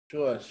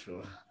Sure,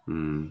 sure.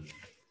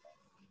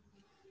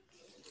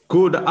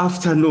 Good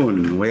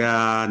afternoon. We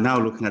are now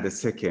looking at the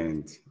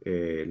second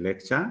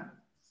lecture.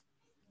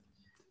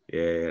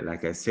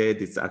 Like I said,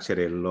 it's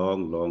actually a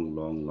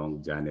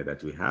long journey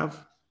that we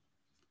have,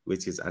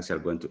 which is actually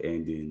going to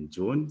end in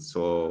June.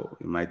 So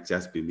we might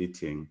just be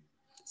meeting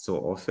so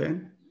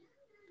often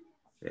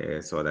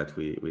so that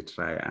we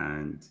try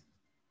and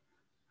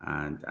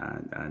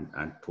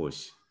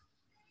push.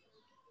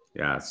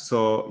 Yeah,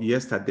 so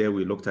yesterday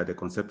we looked at the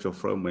conceptual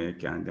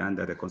framework, and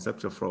under the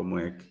conceptual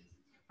framework,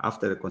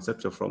 after the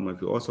conceptual framework,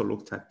 we also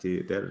looked at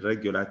the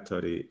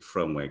regulatory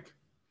framework.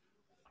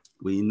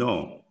 We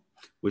know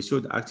we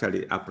should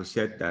actually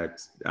appreciate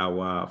that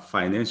our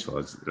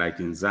financials, like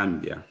in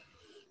Zambia,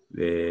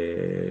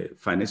 the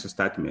financial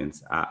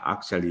statements are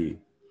actually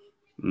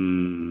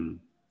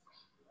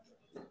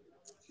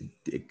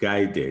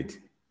guided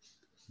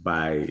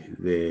by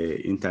the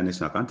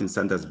International Accounting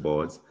Standards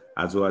Board,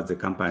 as well as the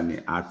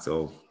Company Acts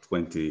of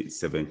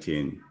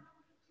 2017.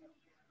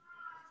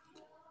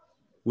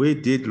 We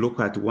did look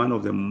at one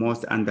of the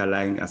most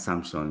underlying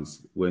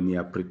assumptions when you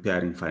are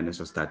preparing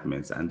financial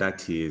statements, and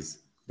that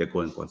is the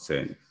going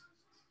concern.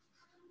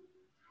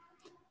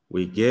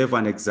 We gave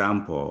an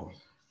example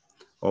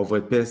of a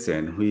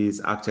person who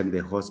is actually in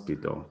the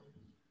hospital,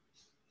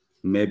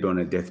 maybe on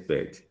a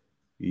deathbed,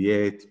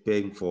 yet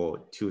paying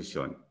for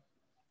tuition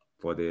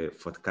for the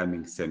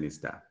forthcoming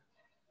semester,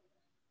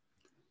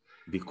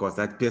 because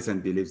that person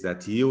believes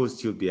that he will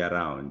still be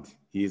around.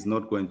 He is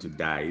not going to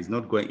die. He's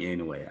not going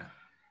anywhere.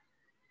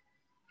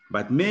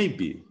 But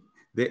maybe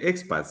the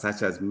experts,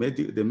 such as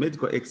the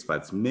medical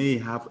experts, may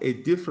have a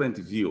different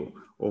view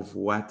of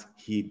what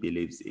he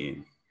believes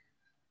in.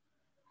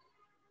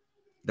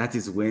 That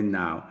is when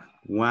now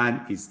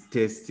one is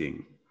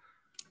testing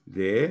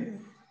the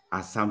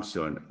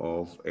assumption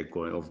of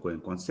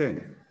going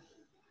concern.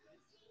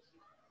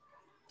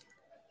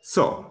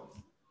 So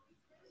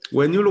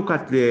when you look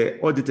at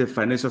the audited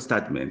financial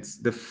statements,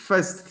 the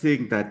first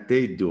thing that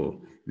they do,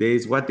 there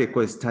is what they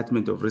call a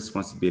statement of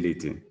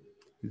responsibility.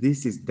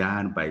 This is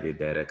done by the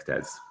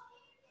directors.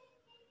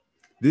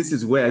 This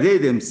is where they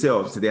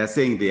themselves, they are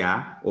saying they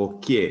are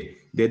okay.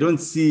 They don't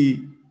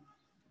see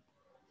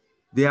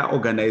their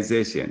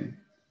organization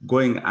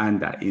going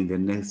under in the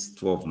next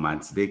 12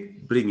 months. They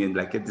bring in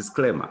like a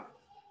disclaimer.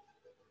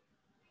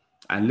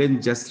 And let me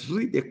just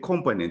read a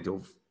component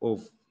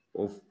of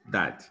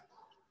that.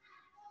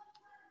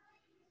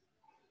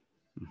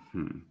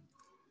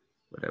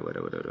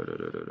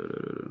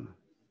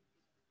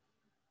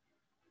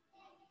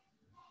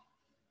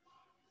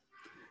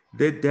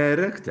 The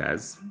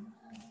directors,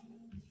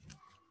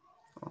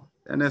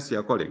 Ernest,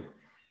 you're calling.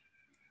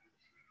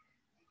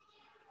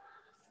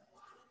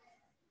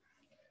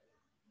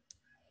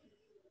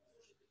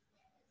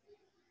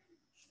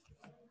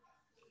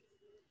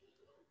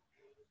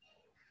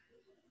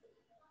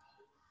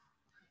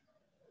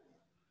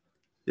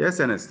 Yes,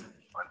 Ernest.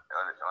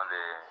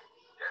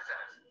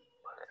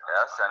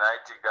 I asked an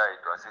IT guy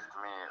to assist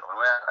me on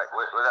whether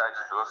I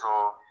should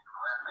also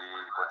be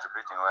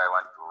contributing where I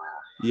want to.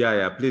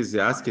 Yeah, please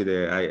ask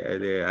the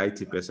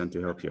IT person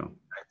to help you. Okay.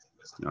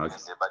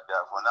 Yes, but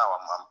for now,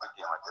 I'm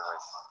picking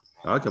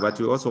whatever. Okay, but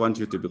we also want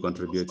you to be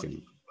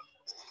contributing.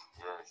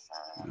 Yes.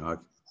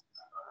 Okay.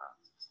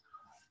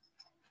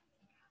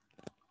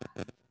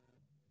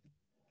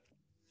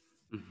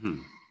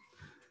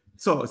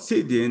 So,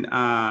 Sidin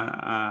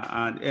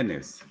and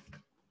Ernest,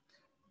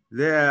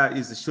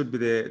 there should be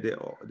the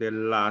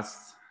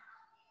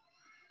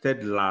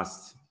third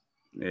last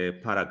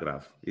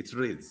paragraph. It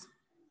reads,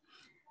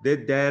 the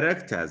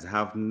directors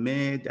have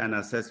made an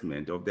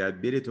assessment of the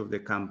ability of the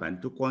company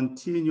to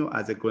continue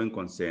as a going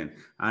concern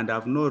and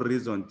have no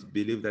reason to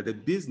believe that the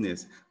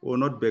business will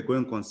not be a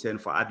going concern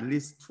for at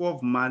least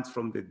 12 months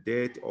from the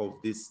date of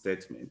this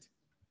statement.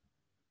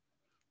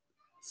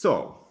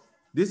 So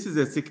this is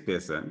a sick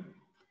person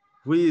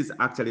who is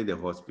actually in the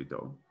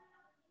hospital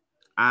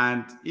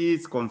and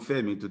is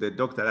confirming to the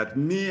doctor that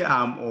me,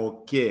 I'm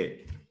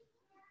okay.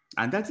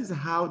 And that is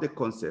how the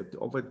concept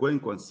of a going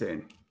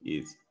concern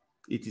is.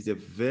 It is a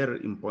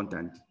very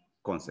important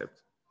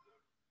concept.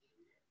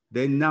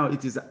 Then now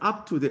it is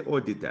up to the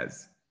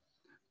auditors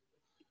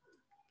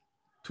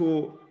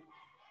to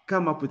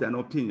come up with an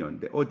opinion,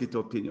 the audit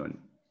opinion,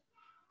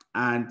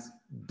 and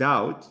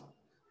doubt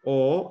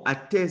or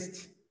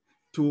attest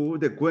to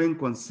the going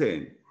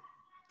concern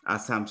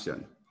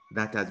assumption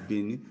that has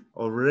been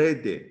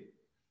already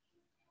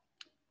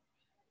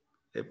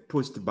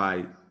pushed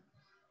by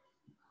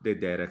the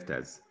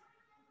directors.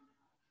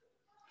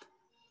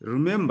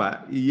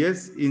 Remember,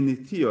 yes,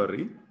 in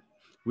theory,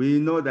 we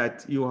know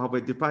that you have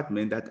a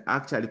department that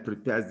actually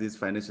prepares these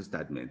financial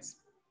statements.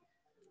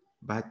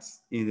 But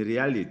in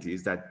reality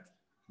is that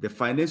the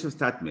financial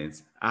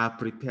statements are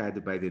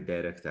prepared by the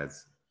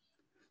directors.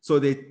 So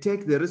they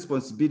take the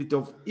responsibility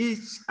of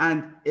each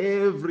and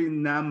every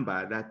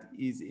number that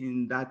is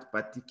in that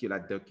particular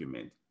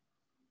document.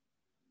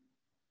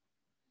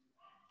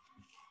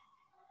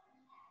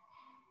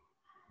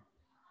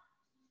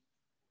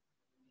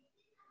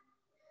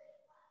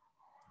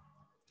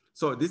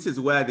 So this is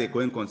where they're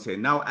going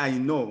concern. Now I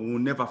know we'll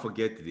never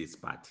forget this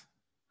part.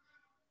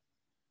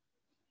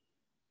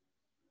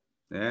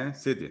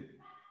 Sydney.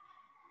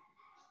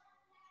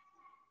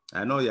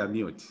 I know you're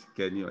mute.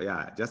 Can you?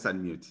 Yeah, just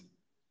unmute.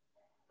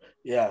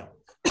 Yeah.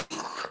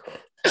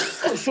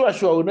 Sure.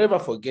 We'll never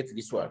forget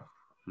this one.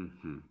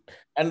 Mm-hmm.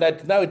 And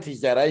that now it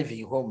is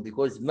arriving home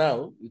because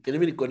now you can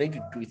even connect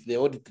it with the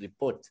audit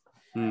report.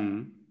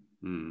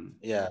 Mm-hmm.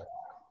 Yeah.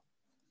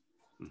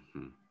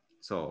 Mm-hmm.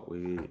 So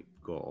we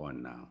go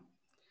on now.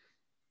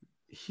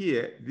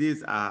 Here,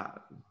 these are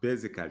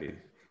basically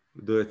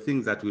the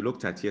things that we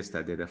looked at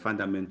yesterday, the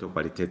fundamental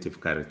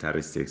qualitative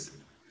characteristics.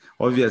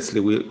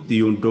 Obviously,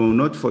 you do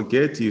not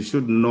forget, you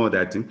should know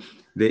that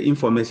the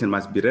information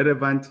must be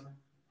relevant,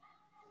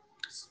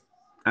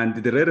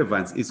 and the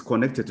relevance is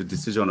connected to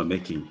decision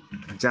making,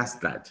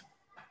 just that.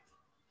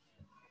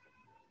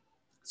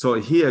 So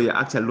here you're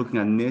actually looking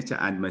at nature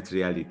and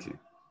materiality.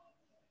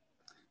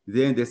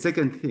 Then the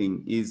second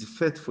thing is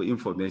faithful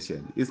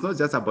information. It's not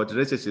just about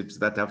relationships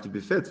that have to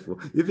be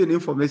faithful, even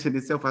information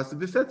itself has to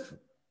be faithful.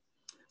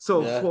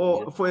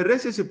 So for a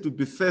relationship to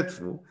be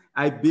faithful,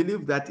 I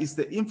believe that it's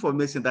the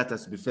information that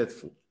has to be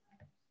faithful,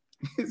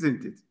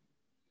 isn't it?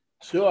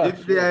 Sure.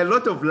 If there are a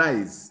lot of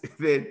lies,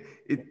 then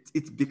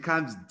it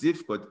becomes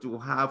difficult to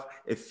have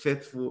a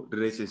faithful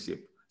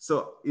relationship.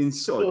 So in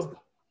short,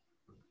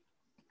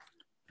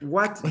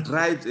 what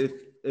drives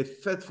a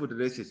faithful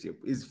relationship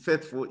is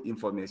faithful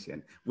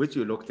information, which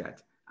we looked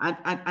at.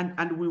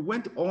 And we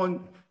went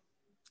on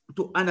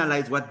to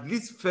analyze what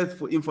this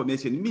faithful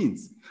information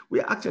means.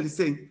 We're actually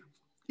saying,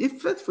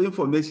 if faithful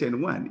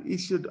information, one, it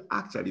should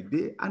actually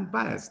be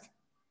unbiased.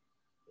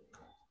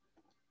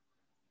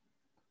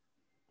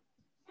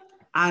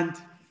 And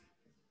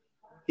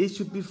it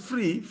should be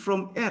free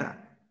from error.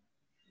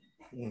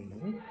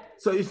 Mm-hmm.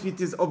 So if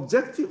it is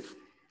objective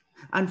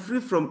and free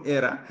from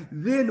error,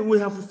 then we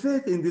have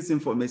faith in this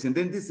information.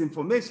 Then this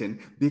information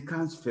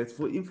becomes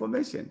faithful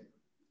information,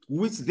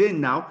 which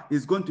then now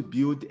is going to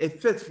build a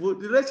faithful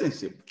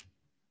relationship.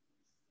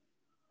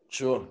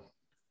 Sure.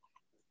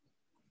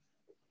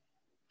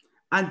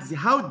 And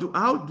how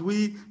do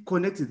we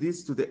connect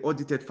this to the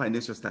audited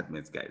financial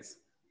statements, guys?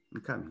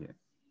 Come here.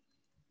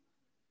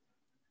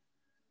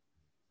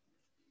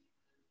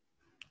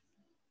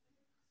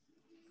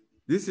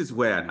 This is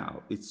where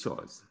now it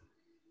shows.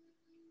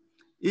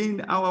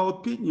 In our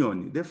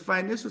opinion, the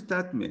financial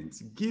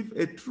statements give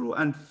a true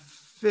and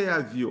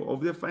fair view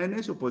of the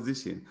financial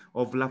position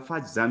of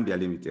Lafarge Zambia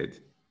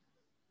Limited.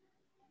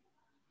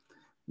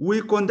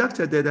 We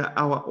conducted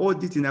our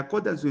audit in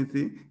accordance with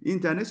the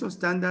international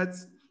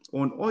standards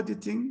on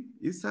auditing.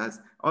 It says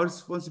our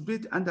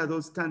responsibility under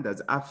those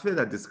standards are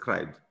further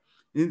described.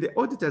 In the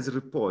auditor's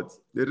report,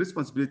 the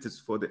responsibilities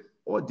for the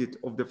audit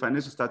of the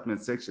financial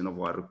statement section of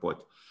our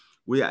report.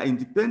 We are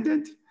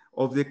independent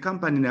of the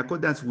company in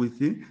accordance with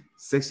the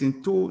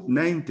section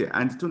 290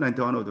 and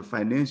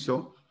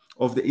 291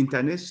 of the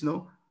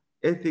International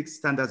Ethics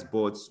Standards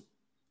Boards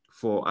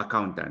for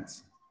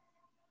Accountants.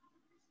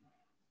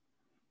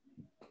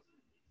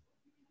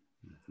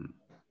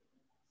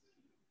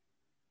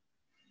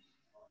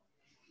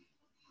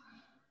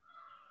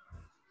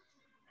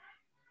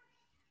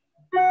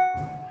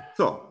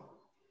 So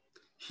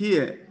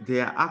here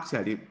they are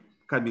actually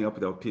coming up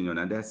with an opinion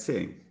and they're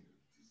saying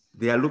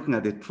they are looking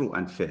at the true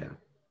and fair.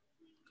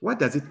 What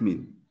does it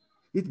mean?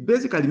 It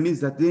basically means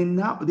that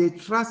they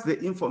trust the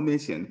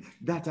information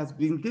that has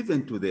been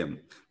given to them,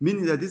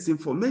 meaning that this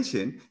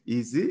information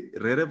is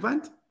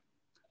relevant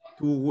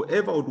to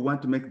whoever would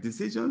want to make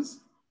decisions.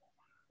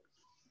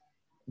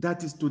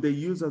 That is to the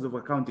users of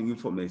accounting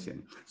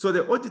information. So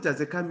the auditors,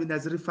 they come in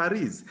as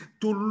referees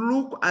to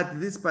look at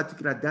this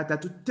particular data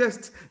to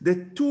test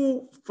the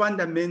two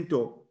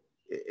fundamental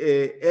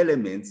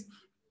elements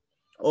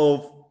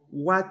of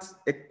what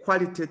a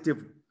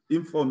qualitative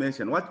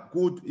information, what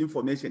good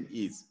information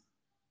is.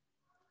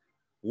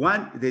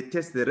 One, they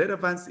test the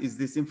relevance. Is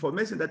this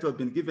information that has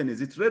been given,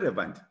 is it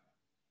relevant?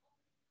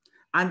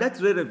 And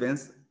that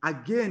relevance,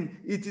 again,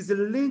 it is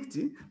linked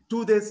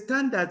to the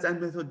standards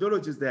and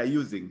methodologies they are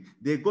using.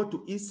 They go to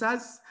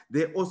ISAs.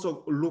 They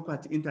also look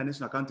at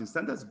International Accounting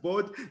Standards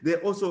Board. They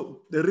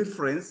also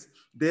reference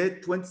the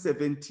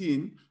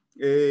 2017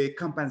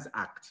 Companies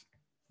Act.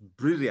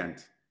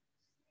 Brilliant.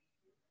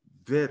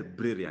 Very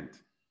brilliant.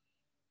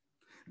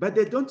 But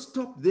they don't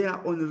stop there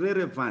on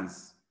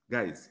relevance,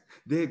 guys.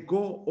 They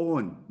go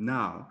on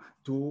now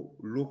to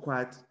look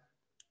at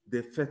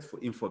the faithful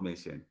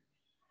information.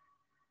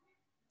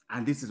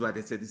 And this is why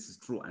they say this is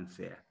true and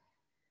fair.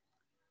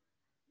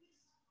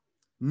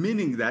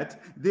 Meaning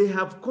that they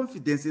have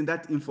confidence in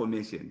that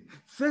information.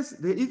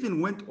 First, they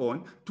even went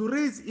on to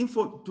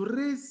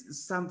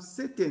raise some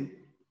certain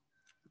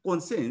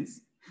concerns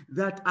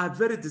that are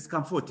very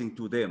discomforting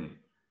to them.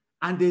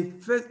 And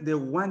they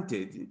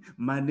wanted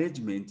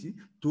management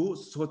to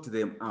sort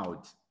them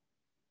out.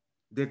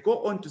 They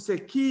go on to say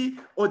key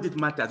audit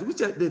matters, which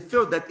they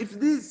felt that if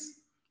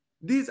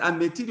these are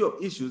material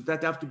issues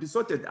that have to be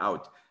sorted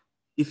out,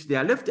 If they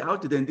are left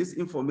out, then this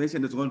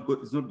information is not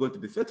going to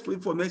be faithful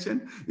information.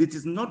 It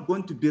is not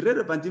going to be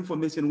relevant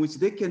information which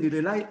they can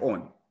rely on.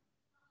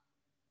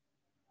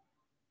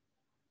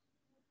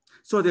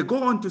 So they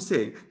go on to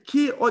say,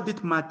 key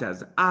audit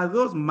matters are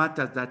those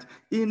matters that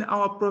in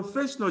our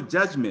professional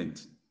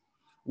judgment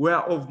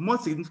were of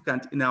most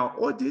significant in our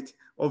audit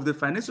of the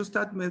financial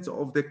statements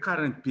of the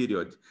current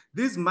period.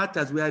 These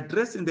matters were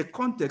addressed in the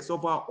context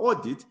of our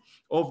audit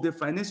of the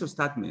financial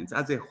statements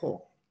as a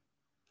whole.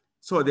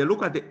 So they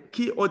look at the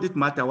key audit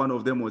matter. One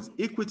of them was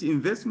equity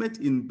investment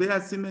in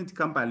Bear Cement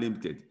Company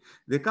Limited.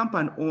 The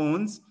company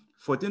owns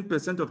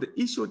 14% of the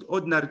issued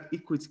ordinary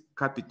equity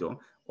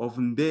capital of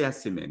Bear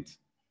Cement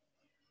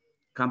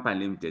Company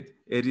Limited,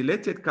 a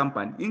related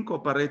company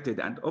incorporated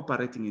and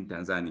operating in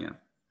Tanzania.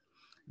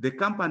 The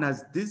company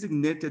has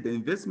designated the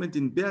investment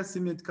in Bear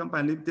Cement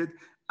Company Limited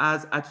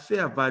as at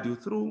fair value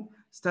through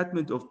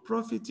statement of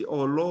profit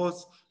or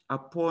loss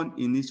upon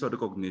initial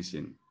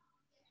recognition.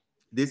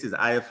 This is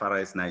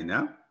IFRS 9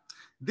 now.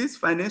 This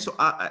financial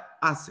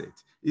asset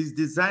is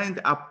designed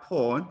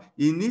upon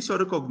initial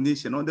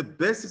recognition on the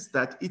basis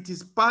that it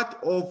is part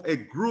of a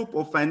group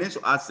of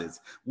financial assets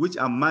which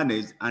are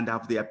managed and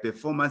have their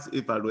performance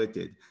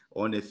evaluated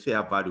on a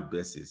fair value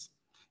basis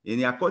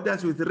in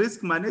accordance with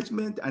risk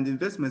management and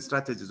investment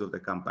strategies of the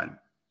company.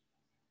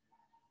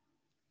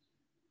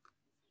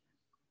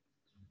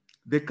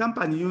 The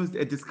company used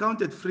a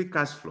discounted free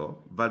cash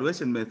flow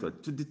valuation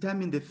method to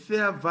determine the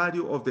fair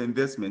value of the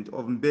investment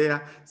of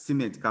Bear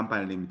Cement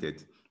Company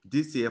Limited.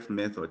 DCF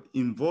method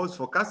involves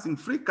forecasting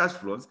free cash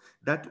flows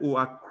that will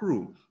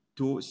accrue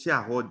to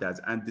shareholders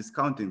and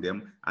discounting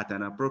them at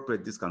an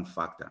appropriate discount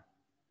factor.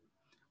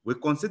 We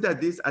consider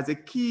this as a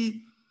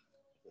key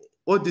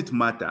audit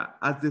matter,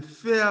 as the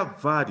fair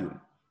value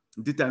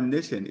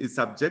determination is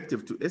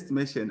subjective to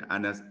estimation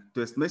and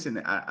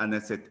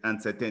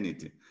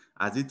uncertainty,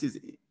 as it is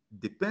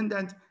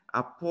dependent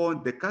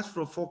upon the cash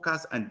flow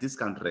forecast and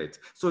discount rate.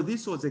 So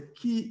this was a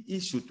key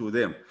issue to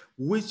them,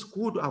 which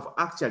could have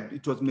actually,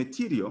 it was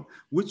material,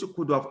 which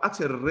could have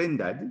actually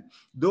rendered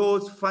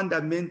those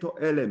fundamental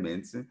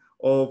elements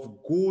of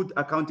good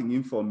accounting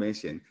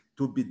information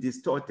to be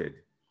distorted.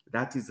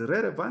 That is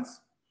relevance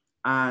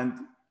and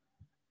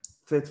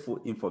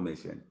faithful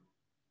information.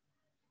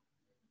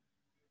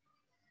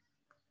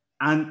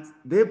 And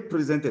they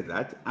presented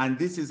that, and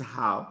this is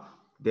how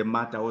the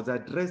matter was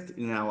addressed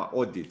in our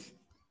audit.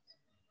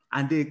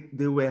 And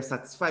they were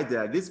satisfied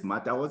that this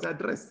matter was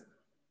addressed.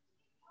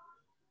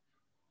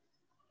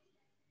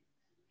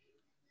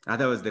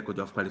 Otherwise, they could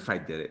have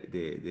qualified the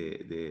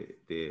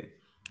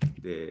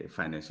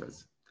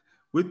financials.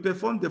 We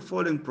performed the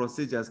following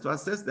procedures to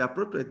assess the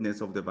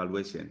appropriateness of the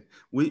valuation.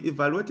 We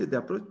evaluated the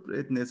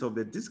appropriateness of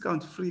the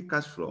discount-free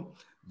cash flow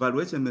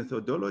valuation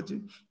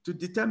methodology to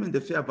determine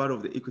the fair value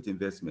of the equity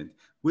investment.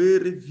 We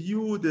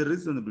reviewed the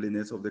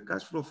reasonableness of the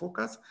cash flow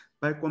forecast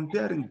by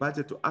comparing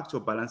budget to actual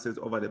balances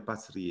over the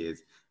past 3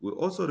 years. We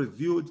also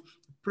reviewed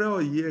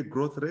prior year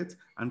growth rates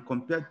and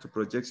compared to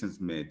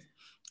projections made.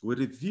 We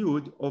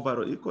reviewed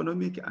overall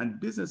economic and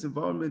business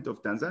environment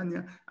of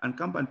Tanzania and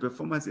company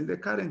performance in the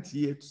current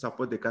year to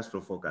support the cash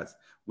flow forecast.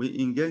 We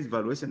engaged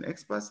valuation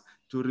experts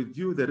to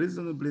review the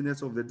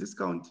reasonableness of the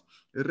discount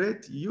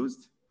rate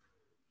used,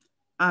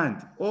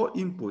 and all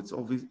inputs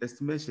of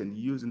estimation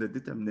used in the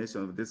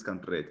determination of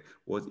discount rate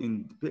was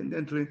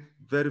independently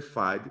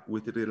verified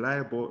with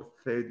reliable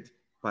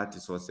third-party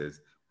sources.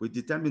 We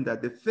determined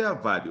that the fair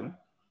value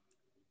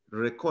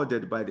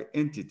recorded by the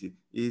entity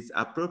is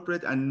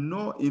appropriate and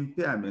no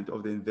impairment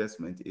of the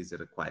investment is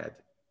required.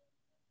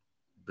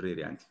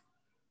 Brilliant.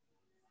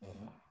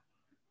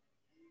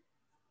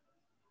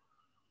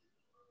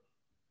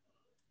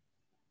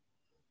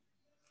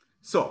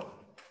 So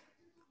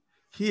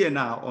here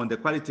now on the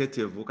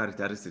qualitative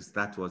characteristics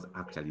that was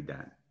actually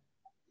done.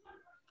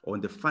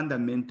 On the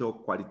fundamental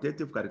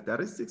qualitative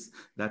characteristics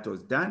that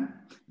was done,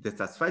 they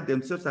satisfied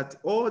themselves that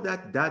all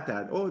that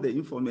data, all the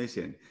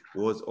information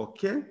was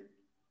okay.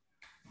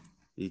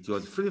 It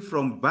was free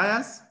from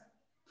bias,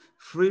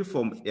 free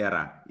from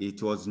error.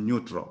 It was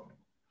neutral.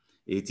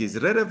 It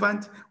is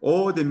relevant.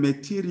 All the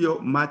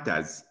material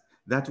matters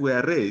that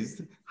were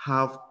raised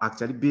have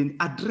actually been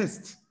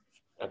addressed.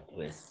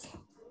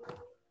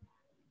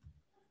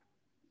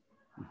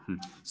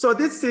 So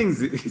these things,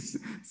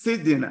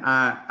 Sidney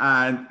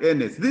and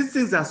Ernest, these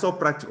things are so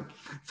practical.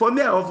 For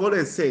me, I've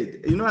always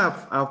said, you know,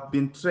 I've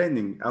been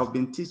training, I've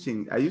been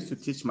teaching. I used to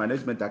teach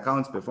management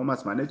accounts,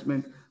 performance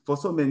management for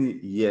so many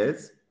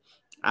years.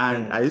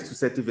 And I used to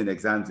set even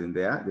exams in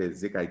there, the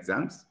Zika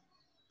exams.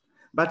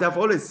 But I've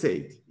always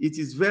said, it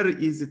is very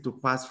easy to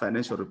pass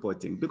financial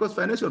reporting because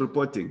financial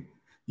reporting,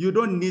 you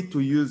don't need to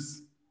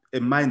use a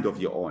mind of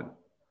your own.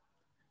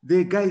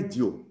 They guide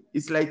you.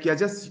 It's like you're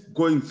just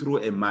going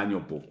through a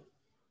manual book.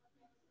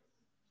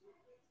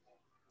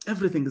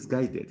 Everything is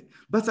guided.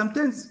 But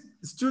sometimes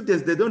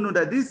students, they don't know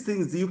that these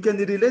things, you can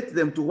relate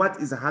them to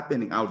what is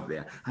happening out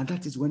there. And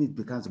that is when it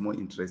becomes more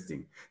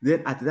interesting.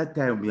 Then at that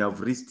time, you have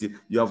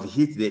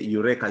hit the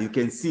eureka. You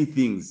can see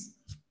things.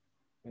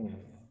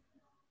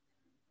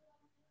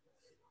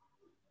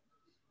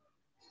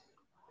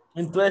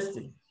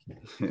 Interesting.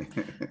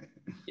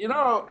 You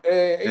know,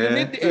 you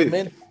need a Please.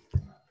 mentor.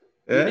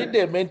 You need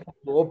a mentor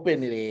to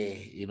open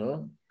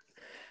the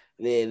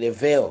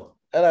veil.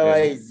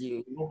 Otherwise,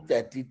 you looked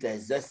at it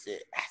as just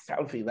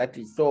something that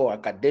is so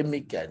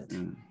academic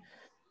and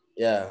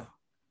yeah.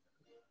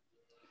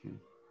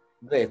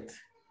 Great.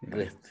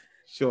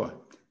 Sure.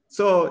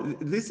 So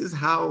this is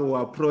how we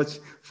approach.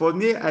 For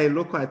me, I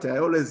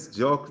always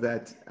joke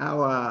that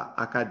our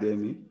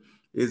academy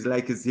is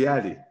like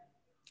theory.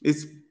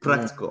 It's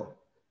practical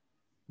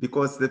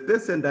because the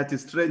person that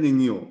is training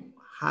you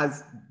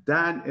has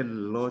done a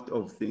lot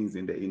of things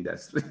in the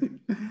industry.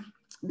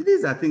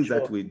 These are things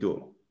that we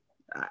do.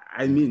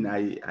 I mean,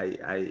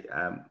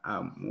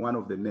 I'm one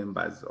of the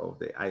members of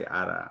the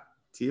IR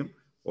team,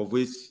 of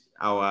which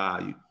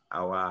our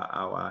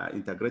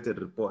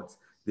integrated reports,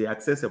 they're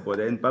accessible.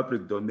 They're in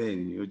public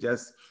domain. You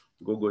just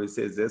Google, it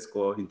says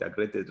ZESCO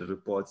Integrated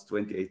Reports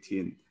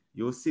 2018.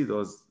 You'll see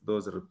those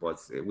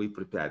reports. We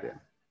prepare them.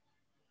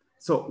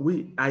 So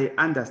I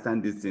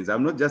understand these things.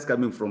 I'm not just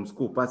coming from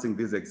school, passing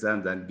these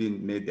exams and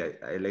being made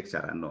a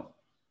lecturer, no.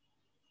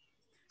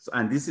 So,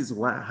 and this is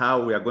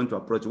how we are going to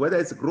approach, whether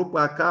it's group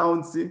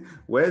accounts,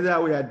 whether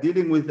we are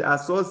dealing with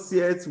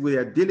associates, we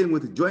are dealing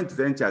with joint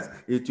ventures,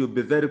 it will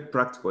be very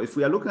practical. If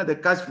we are looking at the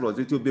cash flows,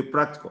 it will be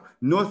practical.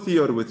 No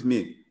theory with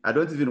me. I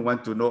don't even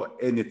want to know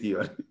any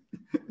theory.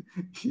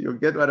 You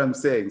get what I'm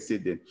saying,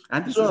 Sidney?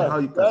 And this is how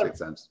you pass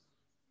exams.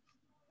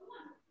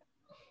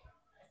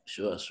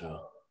 Sure.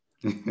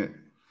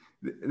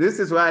 This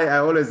is why I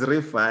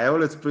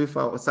always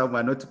prefer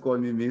someone not to call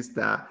me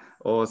Mr.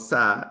 or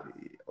Sir.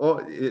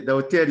 Or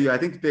they'll tell you, I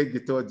think Peggy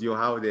told you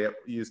how they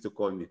used to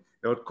call me.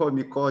 They would call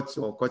me Coach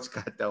or Coach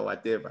Carter or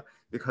whatever,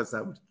 because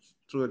I'm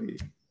truly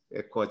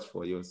a coach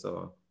for you.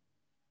 So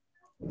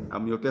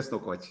I'm your personal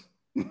coach.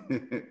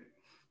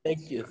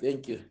 Thank you.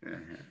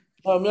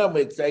 I'm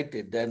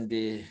excited, and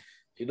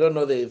you don't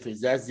know the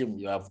enthusiasm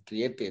you have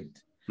created.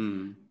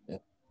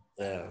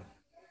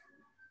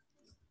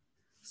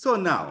 So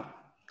now,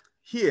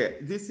 here,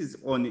 this is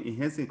on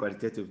enhancing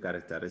qualitative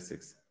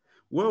characteristics,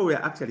 where we're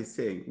actually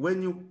saying,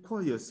 when you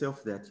call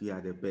yourself that you are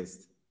the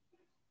best,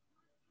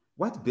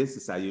 what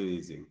basis are you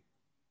using?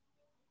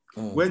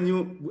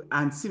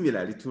 And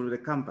similarly to the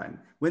company,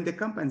 when the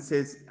company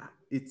says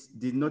it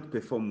did not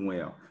perform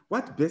well,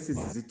 what basis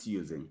is it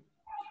using?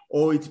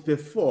 Or it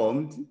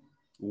performed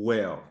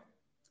well,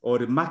 or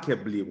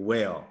remarkably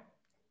well,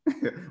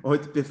 or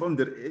it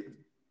performed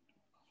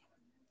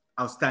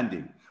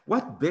outstanding.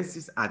 What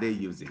basis are they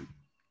using?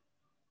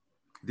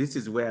 This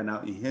is where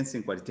now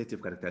enhancing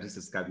qualitative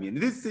characteristics come in.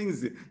 These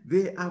things,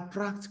 they are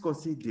practical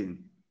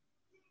thinking.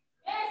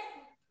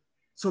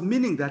 So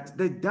meaning that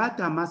the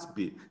data must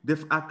be,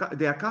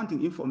 the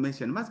accounting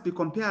information must be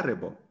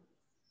comparable.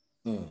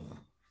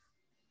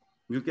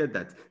 You get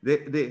that?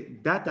 The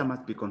data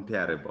must be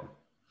comparable.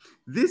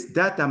 This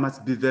data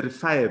must be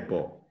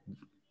verifiable.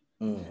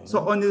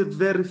 So on the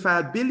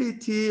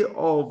verifiability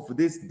of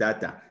this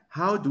data,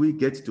 how do we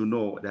get to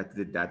know that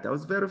the data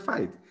was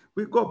verified?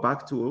 We go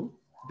back to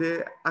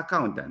the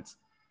accountant,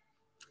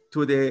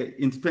 to the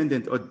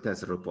independent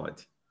auditor's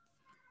report.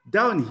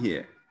 Down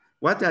here,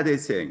 what are they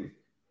saying?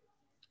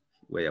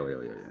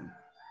 Where.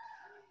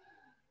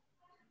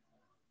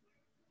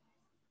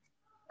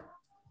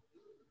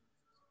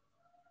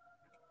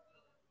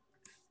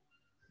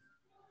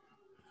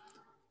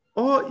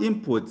 All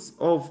inputs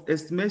of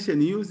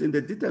estimation used in the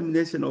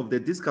determination of the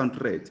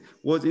discount rate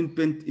was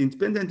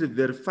independently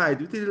verified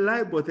with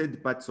reliable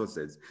third-party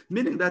sources,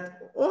 meaning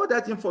that all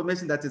that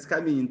information that is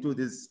coming into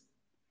this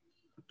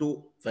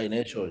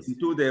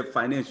into the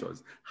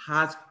financials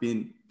has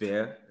been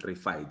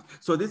verified.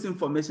 So this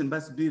information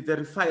must be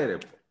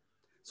verifiable.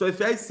 So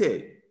if I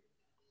say,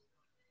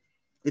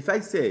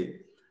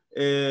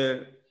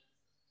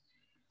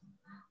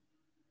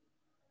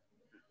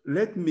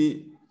 let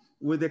me,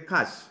 with the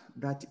cash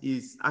that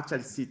is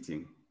actually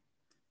sitting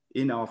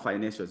in our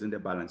financials, in the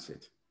balance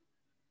sheet,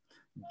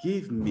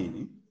 give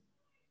me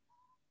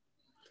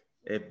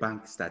a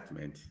bank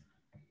statement.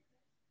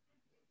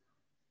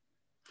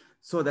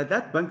 So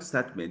that bank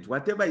statement,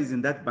 whatever is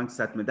in that bank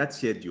statement, that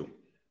schedule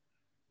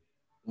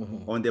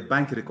on the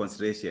bank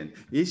reconciliation,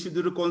 it should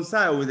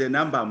reconcile with the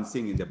number I'm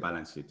seeing in the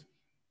balance sheet.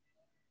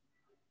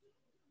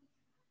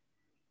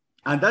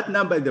 And that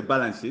number in the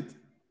balance sheet,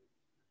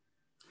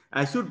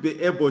 I should be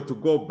able to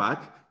go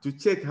back to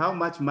check how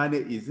much money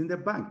is in the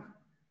bank.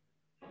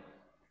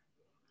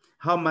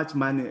 How much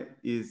money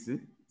is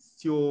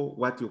still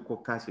what you call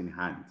cash in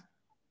hand.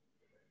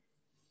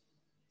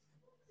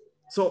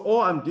 So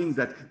all I'm doing is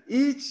that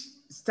each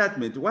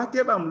statement,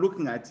 whatever I'm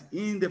looking at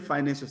in the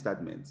financial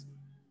statement,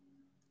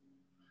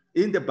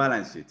 in the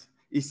balance sheet,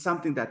 is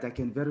something that I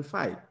can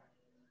verify.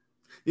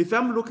 If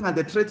I'm looking at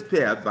the trade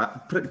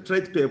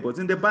payables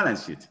in the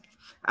balance sheet,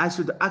 I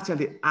should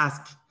actually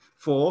ask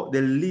for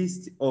the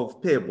list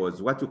of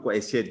payables, what we call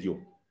a schedule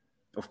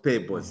of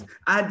payables.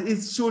 And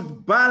it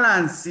should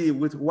balance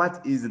with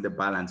what is in the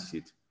balance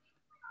sheet.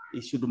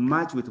 It should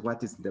match with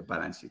what is in the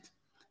balance sheet.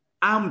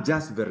 I'm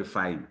just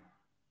verifying.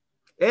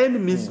 Any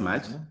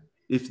mismatch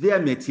if they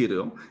are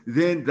material,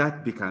 then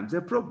that becomes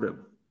a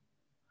problem.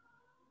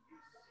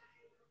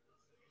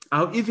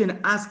 I'll even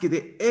ask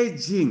the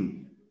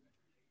aging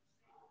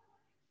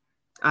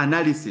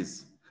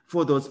analysis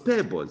for those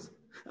payables.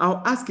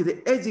 I'll ask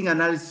the aging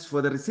analysis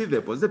for the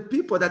receivables, the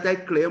people that I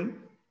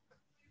claim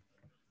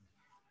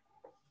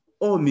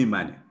owe me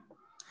money.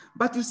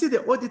 But you see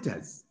the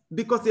auditors,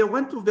 because they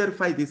want to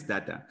verify this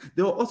data,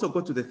 they will also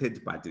go to the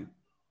third party.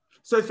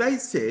 So if I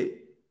say,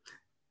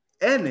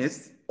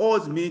 Ernest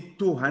owes me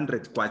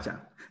 200 kwacha,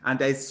 and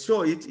I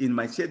show it in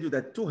my schedule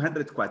that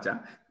 200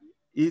 kwacha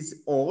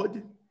is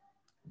owed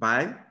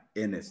by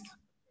Ernest.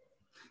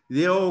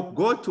 They'll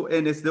go to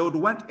Ernest, they would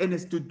want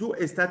Ernest to do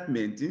a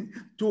statement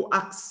to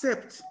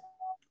accept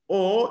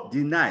or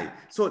deny.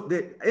 So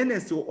the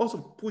Ernest will also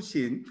push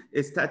in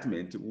a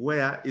statement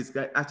where it's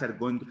actually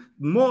going to,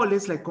 more or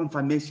less like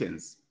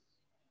confirmations.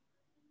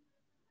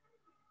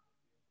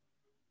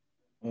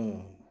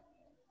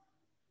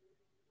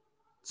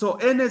 So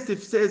Ernest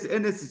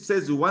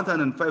says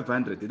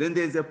 1,500, then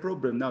there's a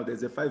problem now.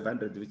 There's a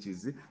 500 which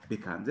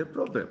becomes a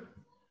problem.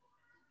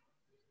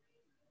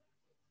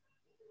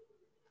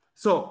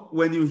 So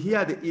when you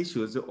hear the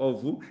issues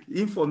of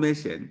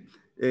information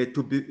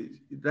to be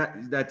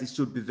that it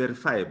should be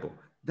verifiable,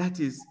 that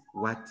is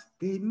what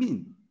they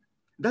mean.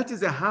 That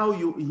is how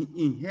you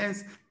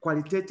enhance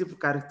qualitative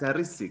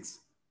characteristics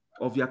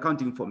of your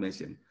accounting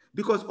information.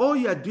 Because all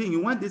you are doing,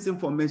 you want this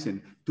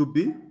information to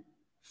be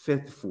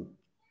faithful.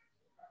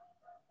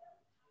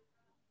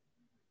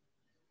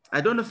 I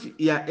don't know if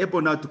you are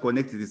able now to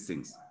connect these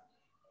things.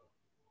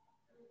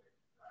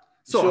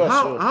 So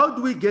how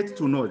do we get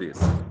to know this?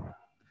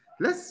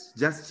 Let's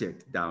just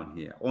check down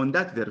here on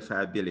that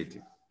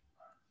verifiability.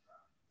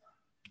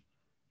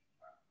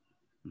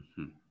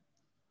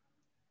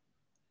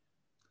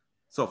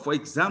 So for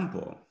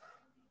example,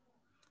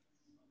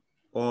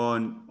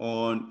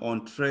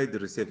 on trade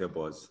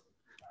receivables,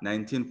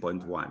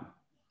 19.1.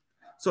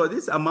 So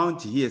this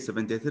amount here,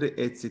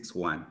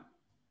 73,861,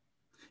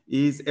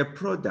 is a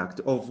product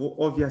of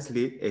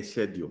obviously a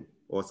schedule,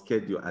 or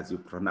schedule as you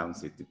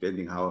pronounce it,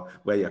 depending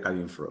where you're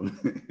coming from.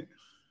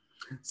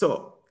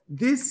 So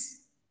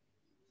this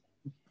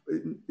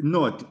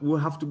note, we'll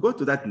have to go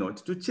to that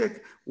note to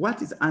check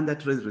what is under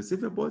trade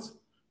receivables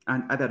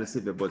and other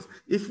receivables.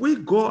 If we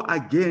go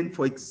again,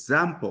 for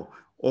example,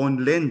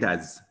 on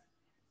lenders,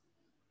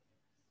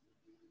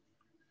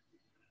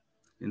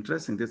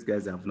 interesting, these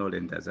guys have no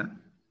lenders, huh?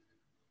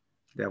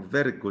 They have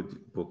very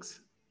good books.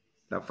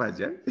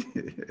 Lafarge, eh?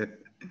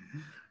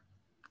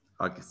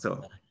 Okay,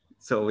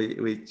 so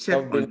we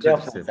check on trade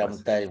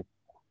receivables.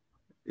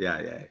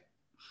 Yeah.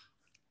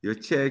 You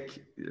check,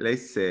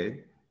 let's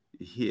say,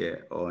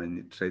 here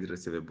on trade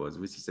receivables,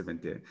 which is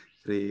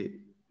 73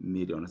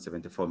 million,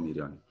 74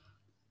 million,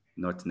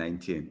 not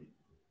 19.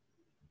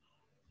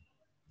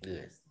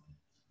 Yes.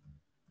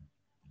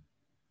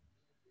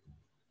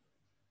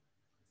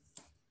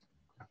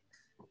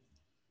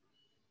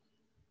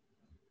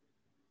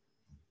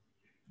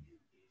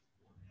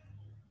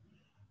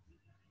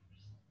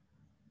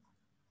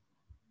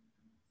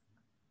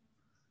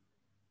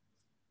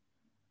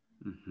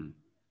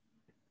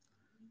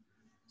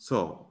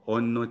 So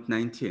on note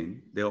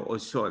 19, they will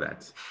show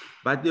that,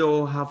 but they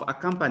will have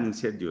accompanying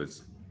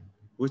schedules,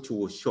 which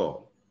will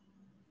show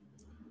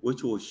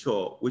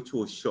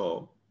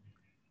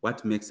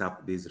what makes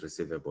up these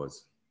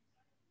receivables.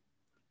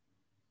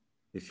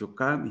 If you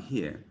come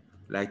here,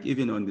 like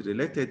even on the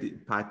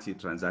related party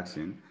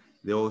transaction,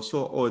 they will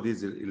show all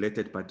these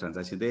related party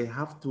transactions. They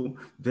have to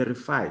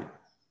verify.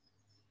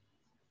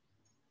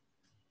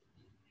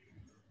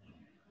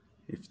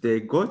 If they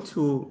go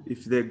to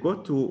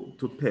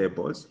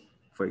payables,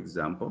 for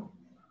example,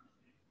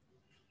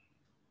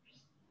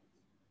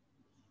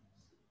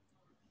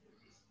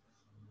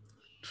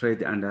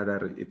 trade and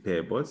other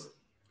payables,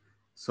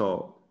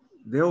 so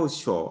they will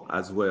show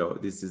as well,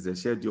 this is a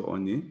schedule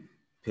only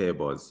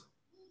payables.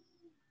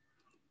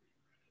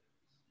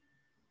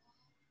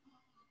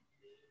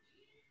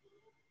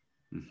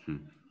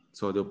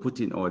 So they'll put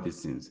in all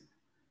these things.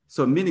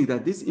 So meaning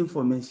that this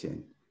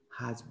information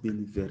has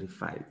been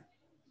verified.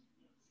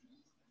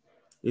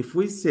 If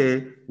we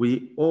say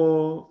we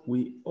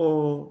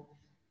owe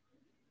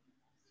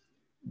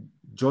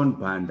John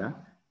Banda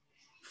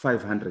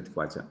 500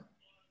 kwacha,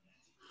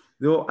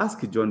 they will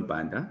ask John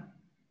Banda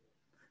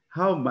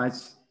how much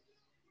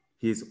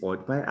he's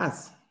owed by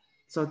us.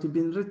 So it's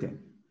been written.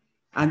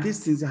 And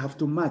these things have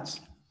to match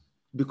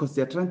because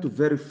they're trying to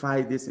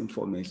verify this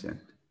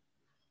information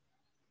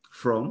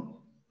from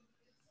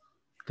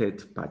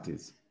third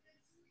parties.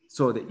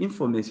 So the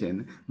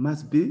information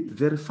must be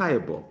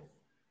verifiable.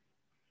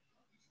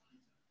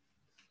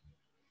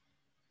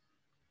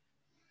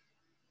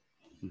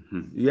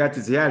 Yet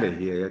is here,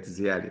 yet is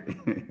here.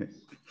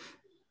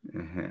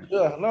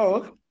 Yeah,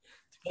 no,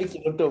 makes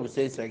a lot of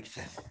sense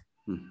actually.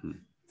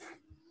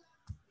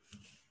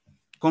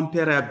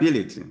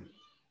 Comparability.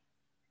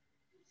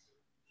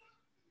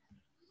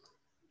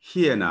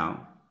 Here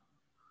now,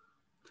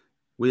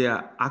 we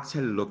are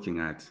actually looking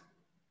at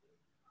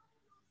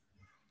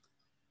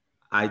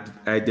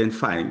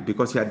identifying,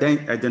 because you're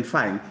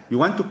identifying, you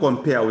want to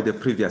compare with the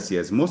previous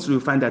years. Mostly you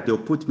find that they'll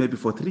put maybe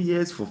for 3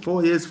 years, for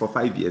 4 years, for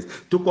 5 years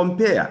to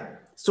compare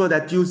so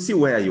that you see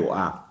where you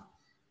are.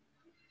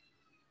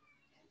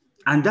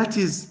 And that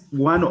is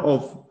one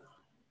of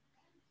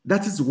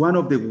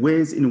the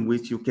ways in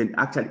which you can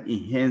actually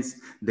enhance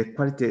the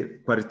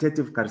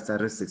qualitative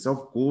characteristics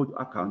of good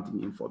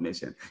accounting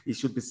information. It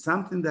should be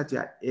something that you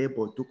are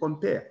able to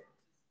compare,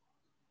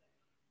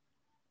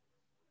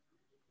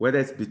 whether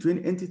it's between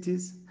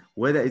entities,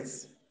 whether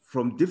it's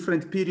from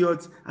different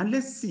periods, and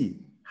let's see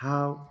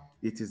how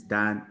it is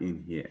done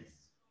in here.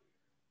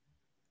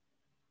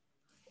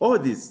 All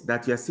this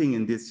that you are seeing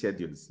in these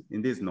schedules,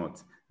 in these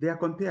notes, they are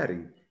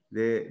comparing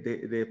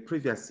the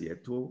previous year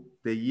to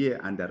the year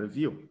under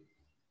review.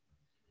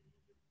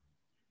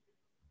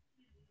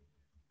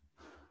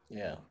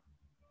 Yeah.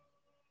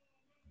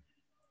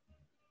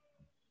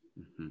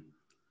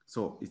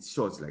 So it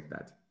shows like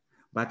that.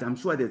 But I'm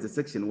sure there's a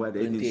section where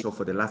they even show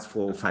for the last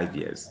 4 or 5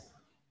 years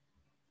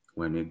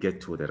when we get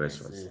to the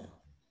ratios.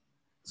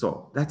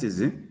 So that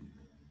is it.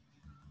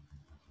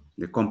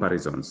 The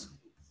comparisons.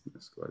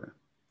 Let's go there.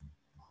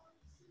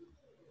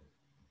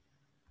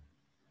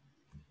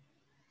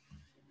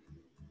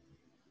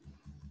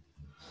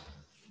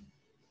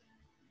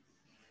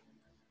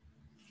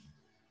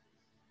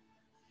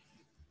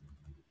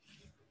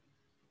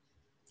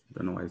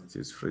 Don't know why it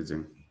is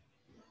freezing.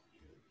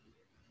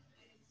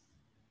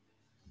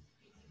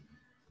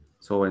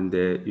 So when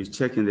you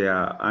check in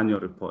their annual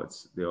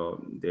reports,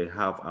 they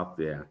have up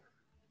there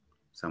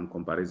some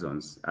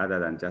comparisons other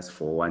than just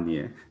for 1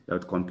 year. They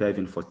would compare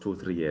even for 2,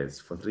 3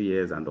 years, for 3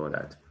 years and all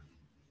that.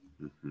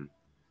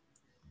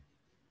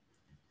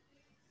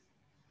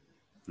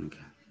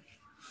 Okay.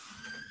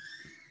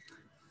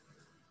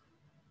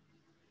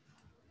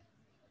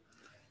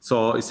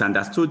 So it's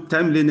understood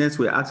timeliness,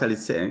 we're actually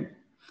saying,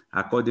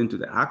 according to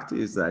the Act,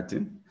 is that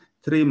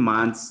 3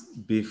 months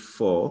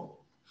before,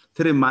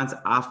 3 months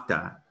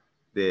after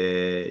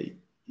the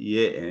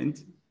year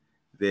end,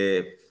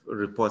 the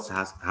reports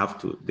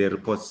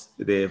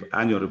the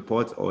annual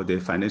report or the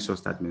financial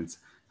statements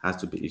has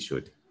to be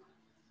issued.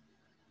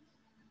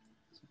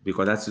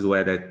 Because that is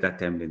where that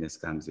timeliness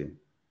comes in.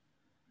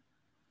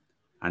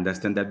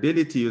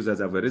 Understandability, users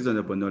have a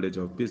reasonable knowledge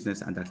of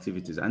business and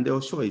activities, and they'll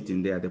show it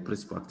in there, the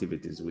principal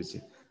activities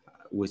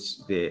which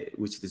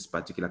this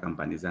particular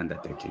company is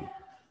undertaking.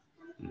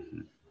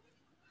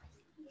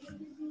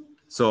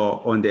 So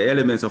on the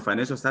elements of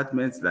financial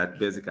statements, that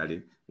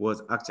basically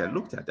was actually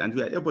looked at, and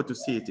we are able to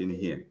see it in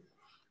here.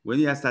 When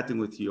you are starting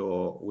with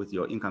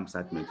your income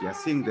statement, you are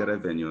seeing the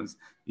revenues,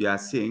 you are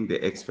seeing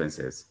the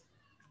expenses.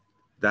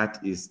 That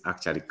is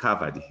actually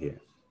covered here.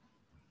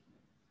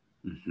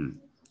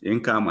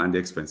 Income and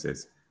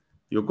expenses.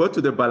 You go to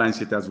the balance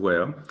sheet as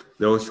well,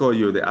 they will show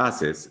you the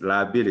assets,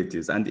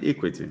 liabilities, and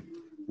equity,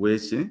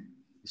 which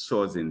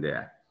shows in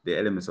there the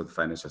elements of the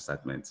financial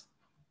statements.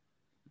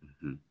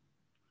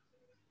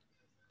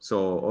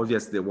 So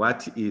obviously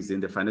what is in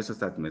the financial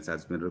statements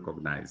has been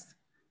recognized.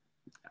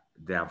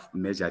 They have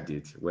measured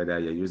it, whether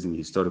you're using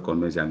historical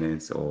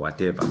measurements or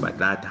whatever, but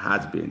that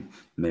has been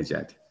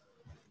measured.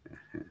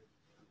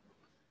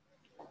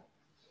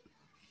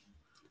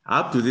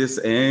 Up to this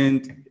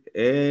end,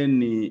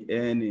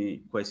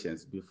 any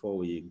questions before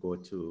we go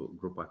to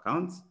group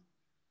accounts?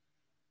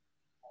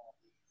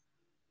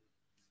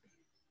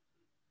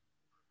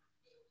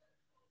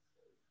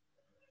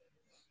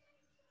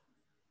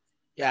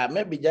 Yeah,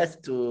 maybe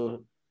just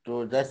to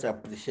just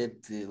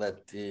appreciate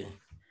that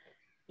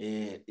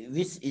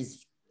this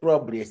is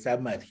probably a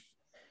summary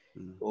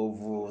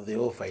of the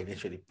whole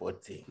financial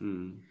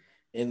reporting.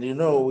 And we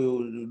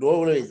would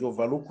always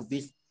overlook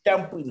this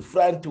jump in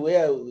front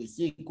where we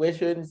see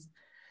questions.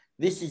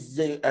 This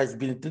has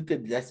been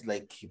treated just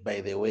like by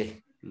the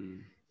way,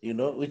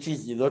 which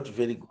is not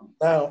very good.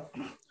 Now,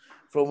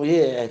 from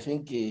here, I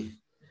think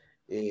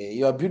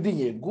you are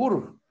building a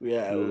guru.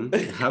 Yeah,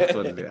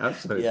 absolutely,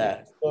 absolutely.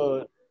 Yeah.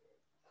 So,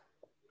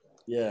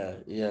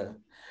 yeah.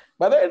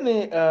 But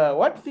then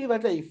one thing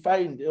that I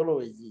find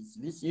always is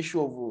this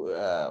issue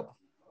of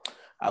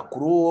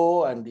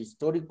accrual and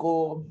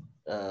historical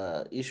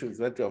issues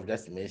that you have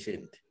just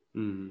mentioned.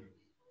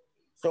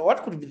 So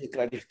what could be the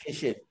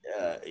clarification,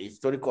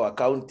 historical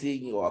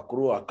accounting or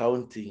accrual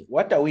accounting?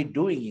 What are we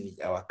doing in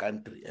our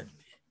country? And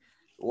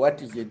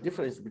what is the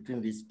difference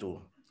between these two?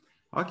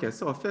 Okay,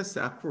 so first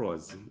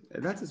accruals.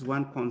 That is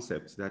one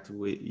concept that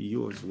we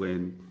use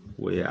when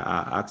we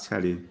are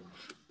actually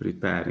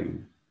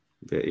preparing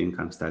the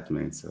income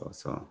statements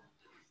also.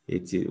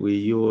 We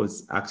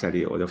use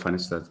actually, or the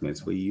financial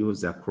statements, we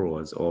use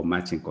accruals or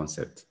matching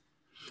concept.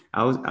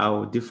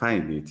 I'll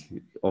define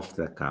it off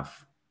the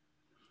cuff.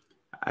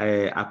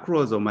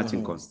 Accruals or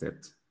matching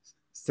concept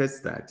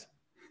says that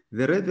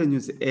the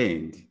revenues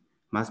earned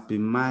must be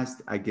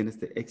matched against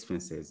the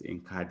expenses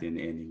incurred in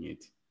earning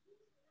it.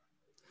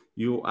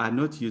 You are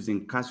not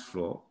using cash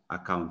flow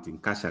accounting,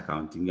 cash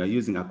accounting, you are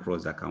using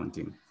accruals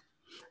accounting.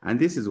 And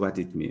this is what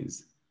it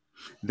means.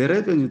 The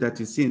revenue that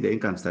you see in the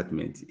income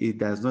statement, it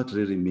does not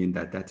really mean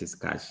that that is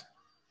cash.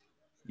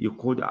 You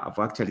could have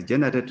actually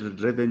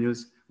generated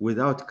revenues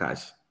without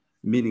cash,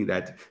 meaning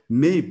that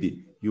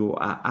maybe you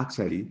are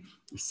actually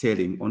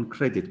selling on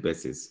credit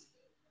basis.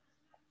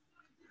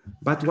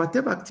 But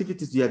whatever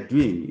activities you are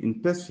doing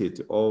in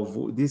pursuit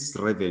of this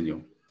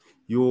revenue,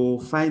 you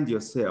find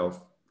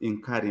yourself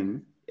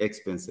incurring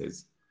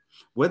expenses.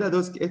 Whether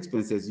those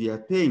expenses you are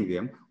paying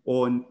them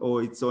on,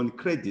 or it's on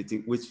credit,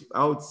 which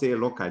I would say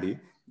locally,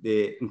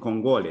 the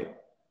Nkongole,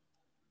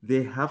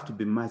 they have to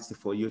be matched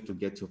for you to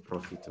get your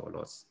profit or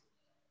loss.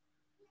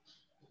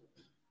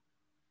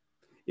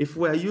 If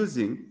we are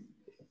using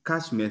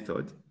cash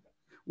method,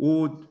 we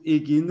would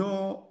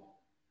ignore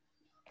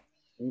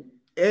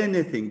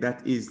anything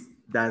that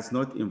does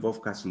not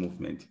involve cash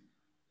movement.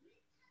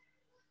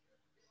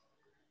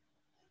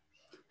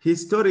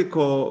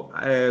 Historical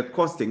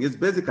costing is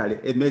basically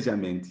a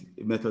measurement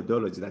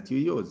methodology that you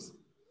use,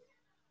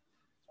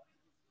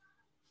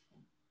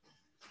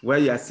 where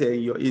you are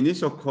saying your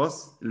initial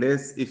cost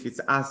less, if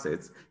it's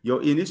assets,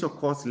 your initial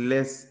cost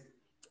less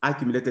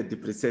accumulated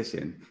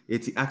depreciation,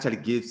 it actually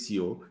gives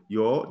you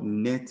your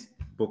net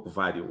book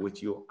value,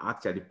 which you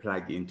actually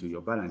plug into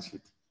your balance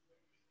sheet.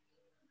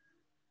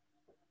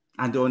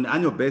 And on an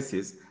annual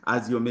basis,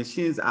 as your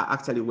machines are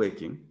actually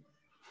working,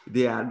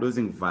 they are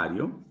losing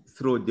value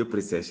through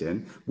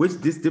depreciation, which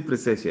this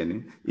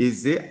depreciation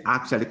is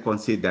actually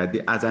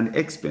considered as an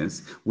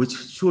expense, which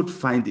should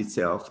find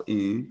itself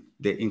in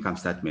the income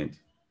statement.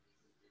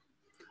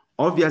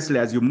 Obviously,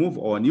 as you move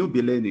on, you'll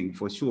be learning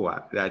for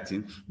sure that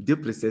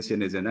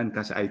depreciation is a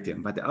non-cash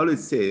item. But I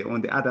always say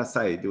on the other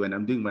side, when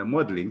I'm doing my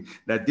modeling,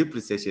 that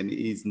depreciation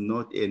is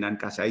not a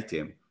non-cash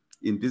item.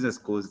 In business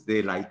schools,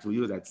 they like to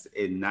use that as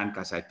a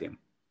non-cash item.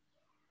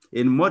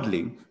 In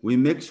modeling, we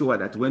make sure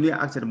that when we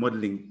are actually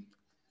modeling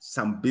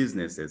some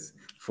businesses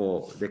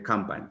for the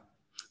company,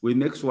 we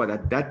make sure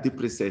that that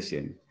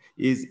depreciation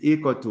is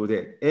equal to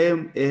the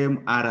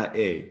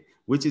MMRA,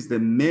 which is the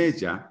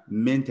major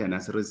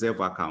maintenance reserve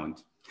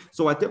account.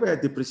 So whatever you're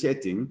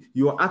depreciating,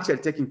 you're actually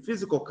taking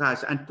physical cash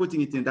and putting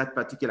it in that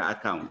particular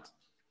account.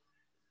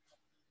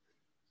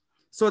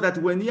 So that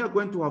when you are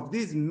going to have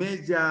this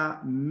major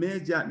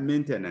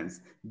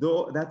maintenance,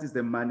 though that is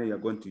the money you're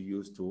going to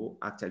use to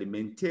actually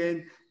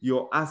maintain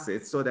your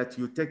assets so that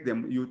you take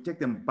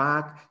them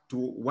back to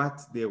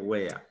what they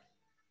were.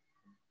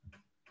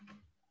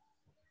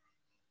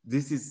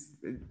 This is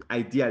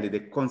ideally the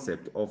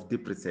concept of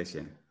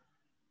depreciation.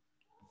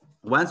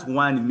 Once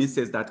one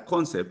misses that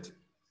concept,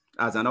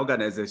 as an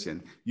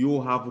organization,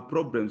 you have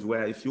problems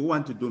where if you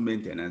want to do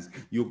maintenance,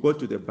 you go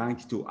to the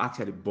bank to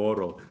actually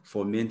borrow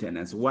for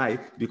maintenance. Why?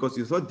 Because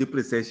you thought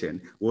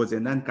depreciation was a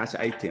non-cash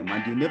item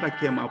and you never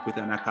came up with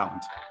an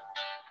account.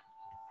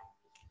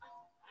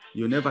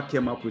 You never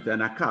came up with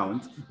an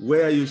account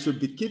where you should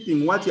be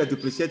keeping what you're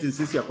depreciating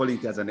since you're calling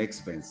it as an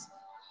expense.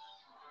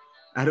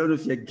 I don't know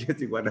if you're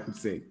getting what I'm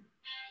saying.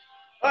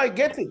 I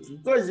get it,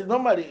 because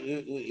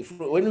normally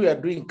when we are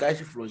doing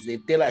cash flows, they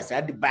tell us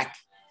add back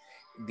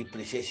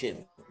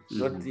depreciation,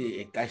 not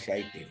a cash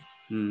item.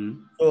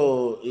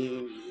 So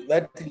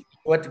that is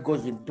what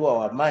goes into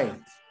our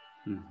mind,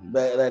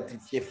 but that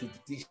it's a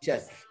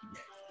fictitious.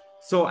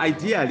 So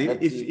ideally,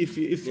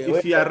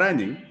 if you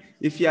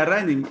are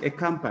running a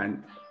company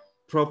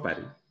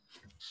properly,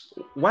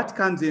 what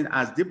comes in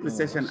as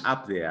depreciation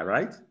up there,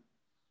 right?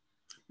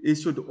 It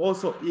should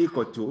also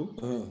equal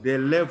to the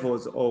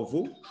levels of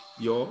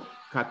your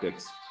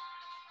capex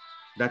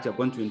that you're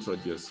going to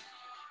introduce.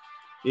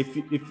 If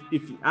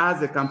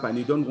as a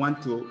company, you don't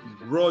want to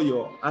grow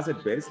your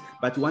asset base,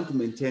 but you want to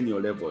maintain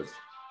your levels.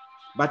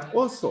 But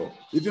also,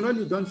 if you know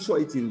you don't show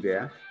it in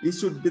there, it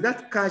should be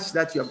that cash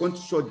that you're going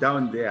to show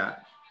down there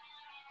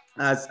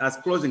as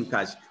closing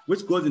cash,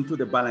 which goes into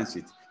the balance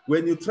sheet.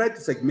 When you try to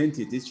segment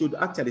it, it should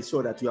actually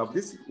show that you have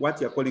this,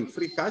 what you're calling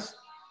free cash.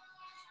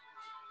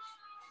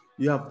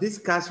 You have this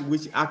cash,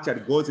 which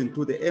actually goes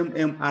into the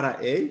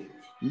MMRA,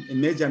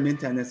 major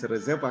maintenance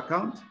reserve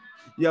account.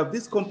 You have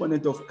this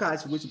component of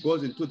cash, which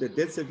goes into the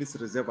debt service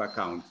reserve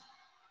account.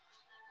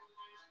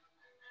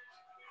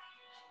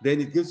 Then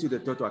it gives you the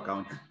total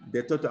account,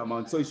 the total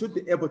amount. So you should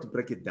be able to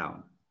break it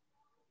down.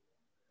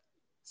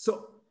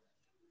 So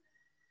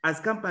as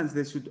companies,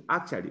 they should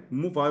actually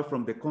move away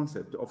from the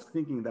concept of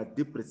thinking that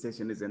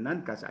depreciation is a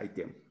non-cash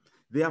item.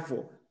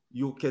 Therefore,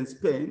 you can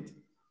spend,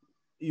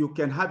 you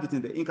can have it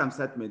in the income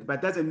statement, but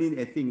it doesn't mean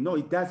a thing. No,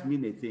 it does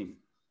mean a thing.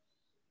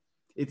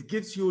 It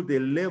gives you the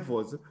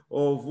levels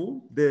of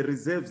the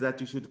reserves that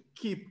you should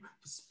keep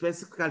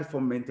specifically for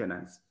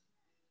maintenance.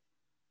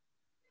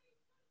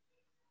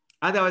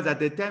 Otherwise, at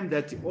the time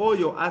that all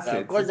your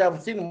assets... Because I've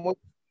seen more...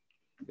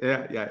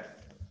 Yeah,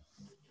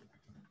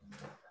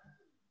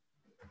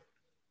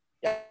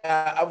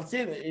 I've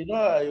seen,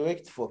 I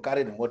worked for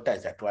Karen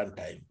Motors at one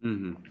time.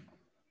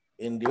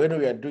 And when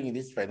we are doing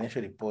these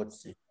financial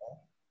reports,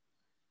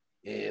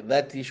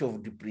 that issue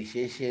of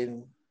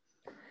depreciation,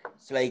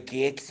 it's like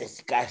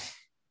excess cash.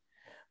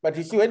 But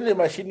you see, when the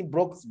machine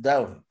breaks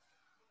down,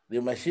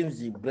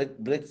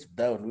 breaks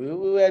down,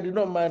 we had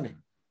no money,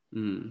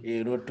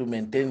 to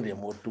maintain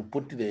them or to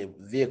put the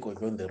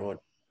vehicles on the road,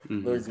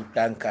 those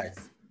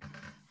tankers.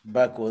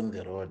 back on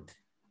the road.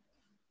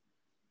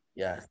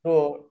 Yeah,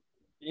 so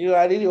you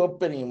are really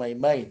opening my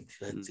mind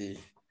that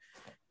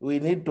we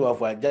need to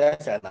have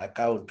just an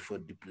account for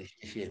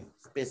depreciation,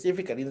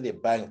 specifically in the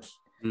bank,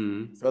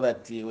 so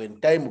that when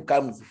time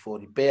comes for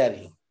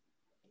repairing,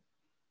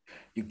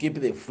 you keep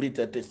the fleet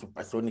at a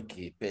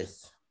supersonic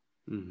pace.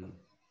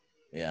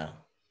 Yeah,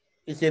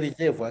 it's a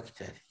reserve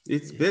actually.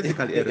 It's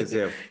basically a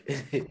reserve.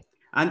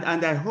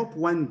 And I hope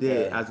one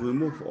day, as we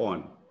move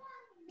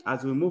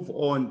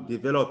on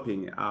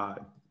developing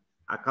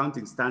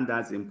accounting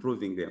standards,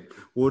 improving them,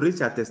 we'll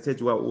reach at a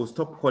stage where we'll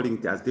stop calling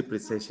it as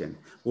depreciation.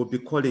 We'll be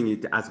calling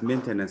it as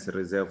maintenance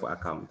reserve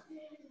account.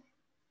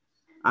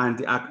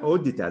 And our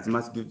auditors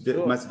must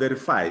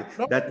verify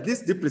that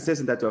this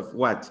depreciation that you have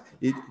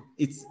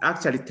it's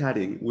actually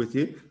tallying with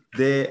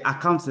the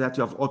accounts that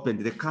you have opened,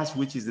 the cash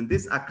which is in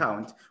this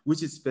account,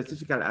 which is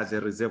specifically as a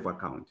reserve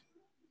account.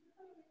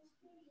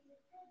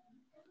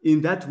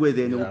 In that way,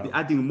 then we'll be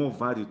adding more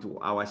value to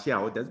our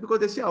shareholders, because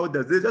the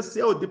shareholders, they just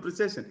say, oh,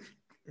 depreciation.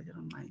 They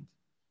don't mind.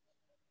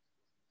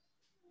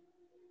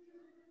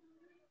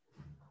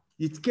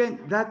 It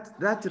can,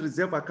 that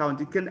reserve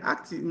account, it can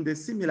act in the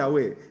similar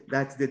way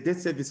that the debt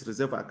service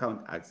reserve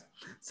account acts,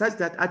 such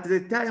that at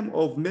the time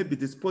of maybe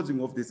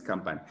disposing of this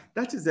company,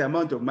 that is the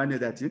amount of money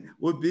that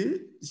will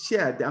be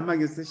shared among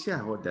the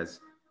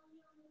shareholders.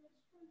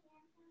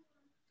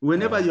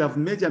 Whenever you have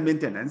major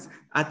maintenance,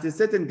 at a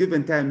certain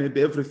given time,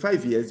 maybe every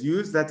 5 years, you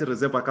use that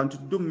reserve account to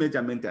do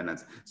major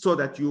maintenance so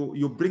that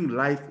you bring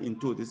life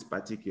into this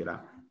particular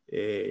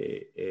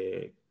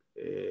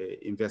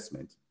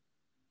investment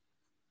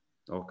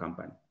or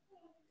company.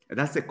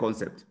 That's a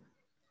concept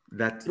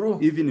that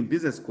even in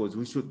business schools,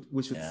 we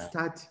should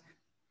start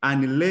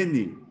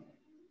unlearning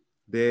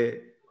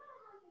the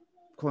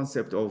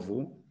concept of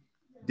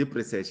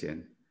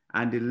depreciation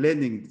and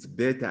learning it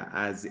better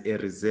as a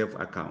reserve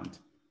account.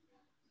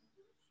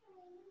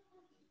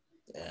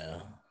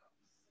 Yeah.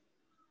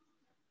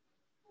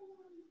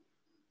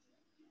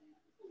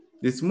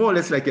 It's more or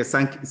less like a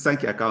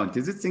sink account.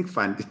 Is it sink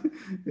fund?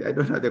 I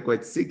don't know the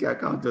quite sink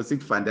account or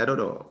sink fund. I don't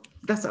know.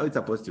 That's how it's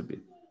supposed to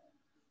be.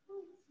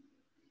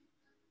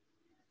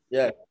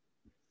 Yeah.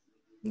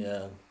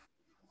 Yeah.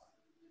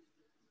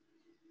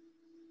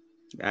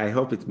 I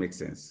hope it makes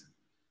sense.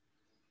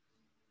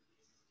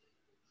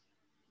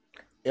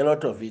 A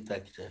lot of it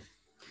actually.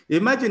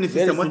 Imagine if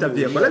it's a motor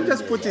vehicle. Let me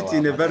just put it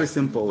in a very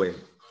simple way.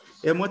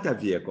 A motor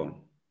vehicle.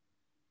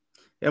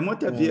 A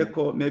motor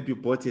vehicle, maybe you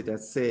bought it at,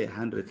 say,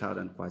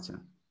 100,000 kwacha.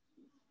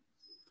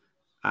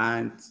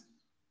 And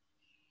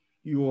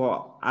you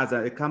are, as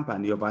a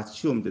company, you've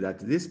assumed that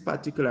this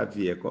particular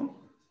vehicle's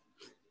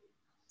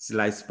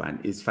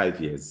lifespan is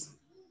 5 years.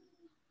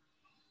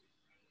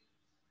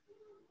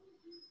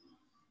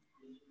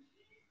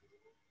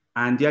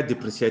 And you're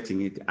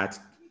depreciating it at,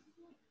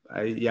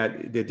 the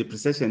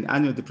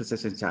annual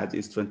depreciation charge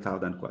is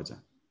 20,000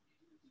 kwacha.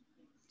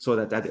 So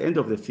that at the end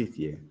of the 5th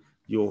year,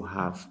 you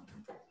have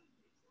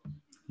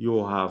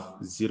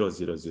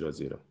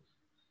 0,000.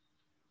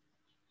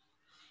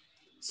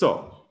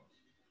 So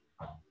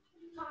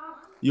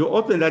you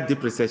open that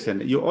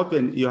depreciation. You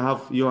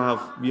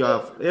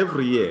have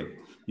every year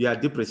you are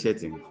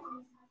depreciating,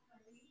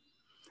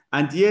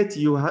 and yet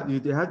you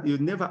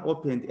never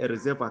opened a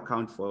reserve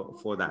account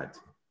for that,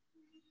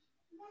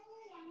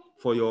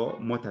 for your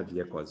motor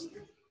vehicles.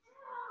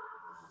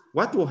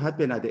 What will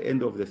happen at the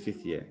end of the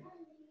 5th year?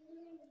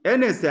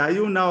 NSA, are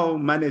you now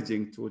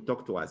managing to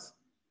talk to us?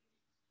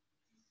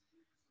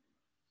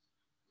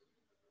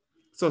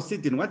 So,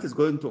 Sidin, what is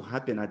going to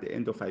happen at the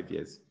end of 5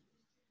 years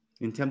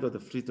in terms of the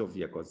fleet of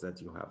vehicles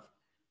that you have?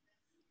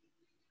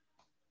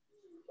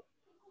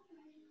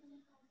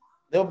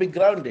 They'll be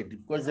grounded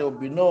because there will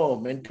be no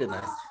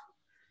maintenance.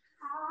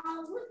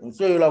 And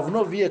so you'll have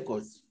no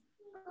vehicles.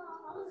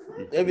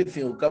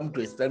 Everything will come to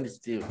a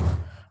standstill.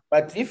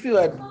 But if you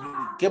had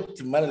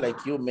kept money,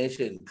 like you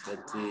mentioned,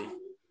 that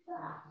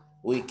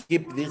we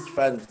keep these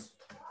funds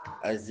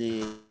as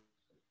a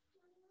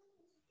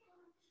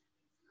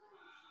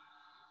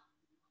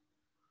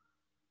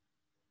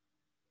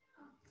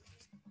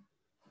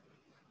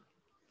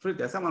Fred,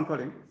 there's someone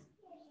calling.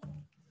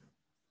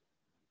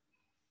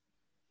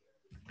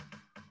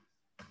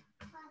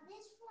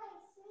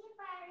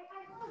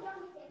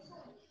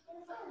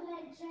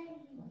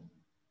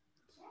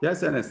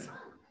 Yes, Ernest.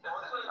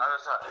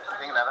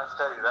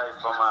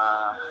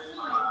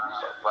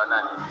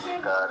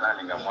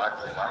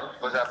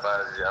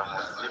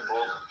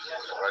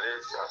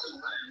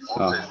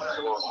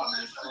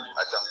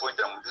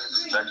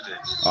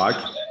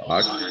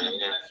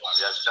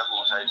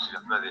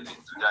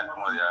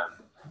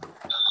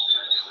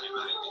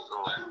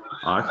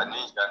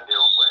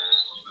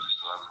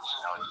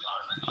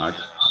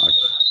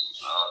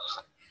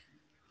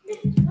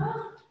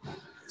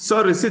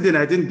 Sorry, Sidin,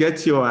 I didn't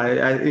get you.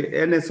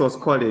 Ernest was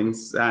calling,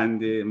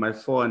 and my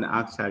phone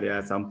actually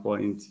at some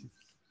point,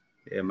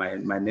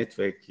 my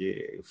network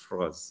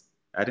froze.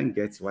 I didn't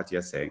get what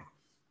you're saying.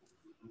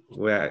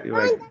 You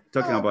were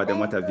talking about the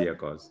motor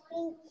vehicles.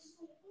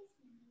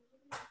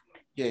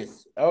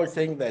 Yes, I was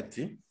saying that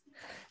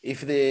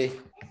if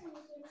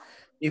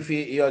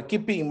you are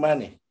keeping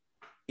money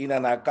in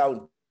an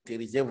account, a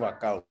reserve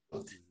account,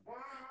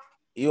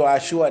 you are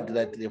assured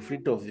that the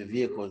fleet of the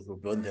vehicles will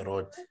be on the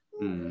road.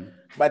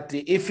 But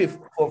if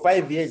for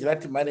 5 years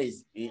that money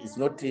is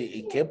not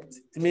kept,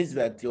 it means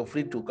that your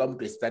fleet will come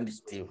to a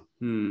standstill.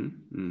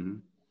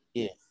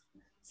 Yes.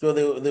 So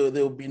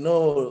there will be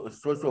no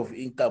source of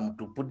income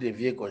to put the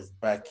vehicles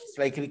back. It's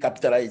like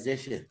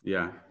recapitalization.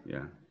 Yeah.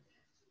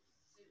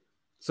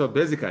 So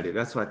basically,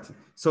 that's what.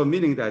 So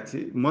meaning that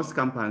most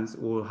companies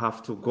will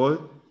have to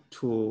go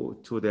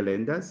to the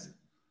lenders,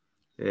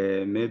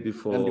 maybe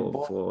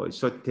for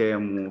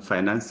short-term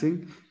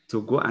financing,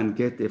 to go and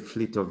get a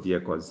fleet of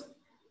vehicles,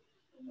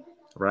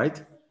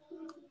 right?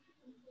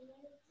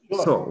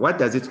 Sure. So what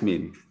does it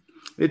mean?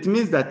 It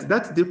means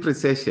that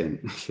depreciation,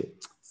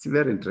 it's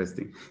very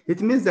interesting.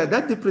 It means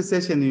that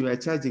depreciation you are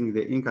charging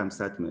the income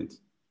statement,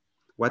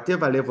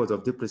 whatever levels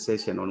of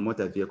depreciation on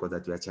motor vehicles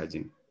that you are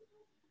charging,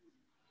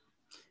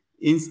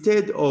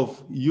 instead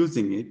of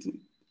using it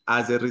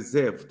as a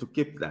reserve to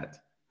keep that,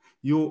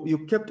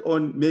 you kept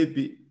on,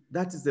 maybe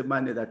that is the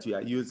money that you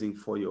are using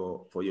for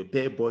your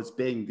payables,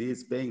 paying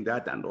this, paying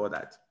that, and all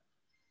that.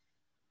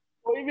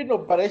 Or even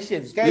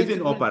operations.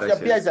 Even operations.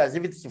 It appears as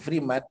if it's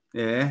free money.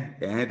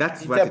 Yeah,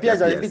 that's what it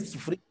appears. As if it's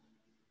free.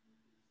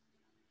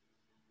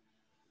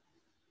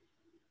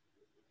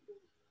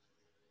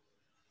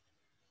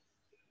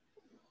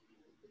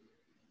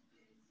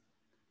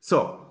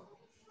 So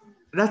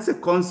that's a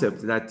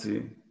concept that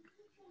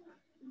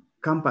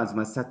companies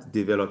must start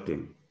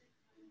developing.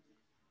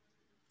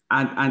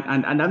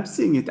 And I'm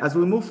seeing it as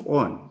we move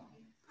on.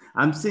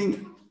 I'm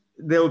seeing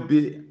there will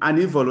be an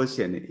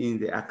evolution in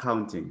the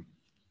accounting,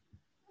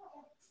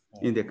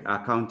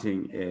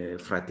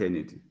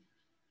 fraternity,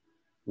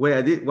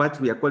 where what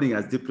we are calling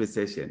as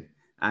depreciation,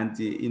 and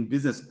in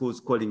business schools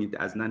calling it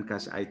as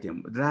non-cash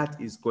item,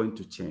 that is going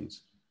to change.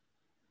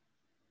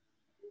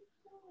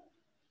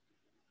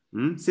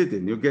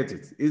 Sitting, you get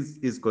it.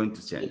 It's going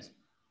to change.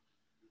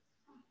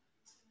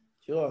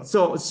 Sure.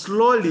 So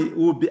slowly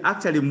we'll be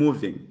actually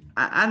moving.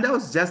 And I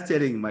was just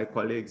telling my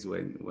colleagues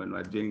when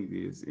we're doing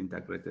these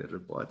integrated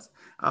reports,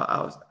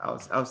 I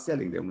was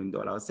telling them in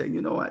Dola, I was saying,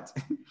 you know what?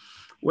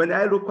 When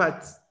I look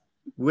at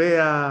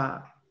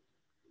where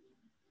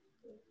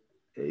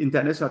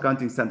International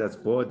Accounting Standards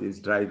Board is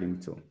driving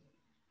to,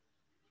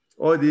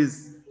 all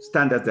these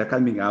standards they're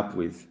coming up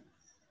with,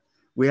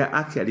 we are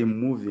actually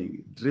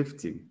moving,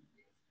 drifting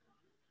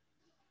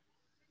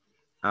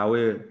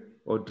away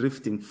or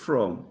drifting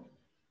from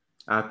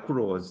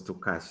accruals to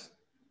cash.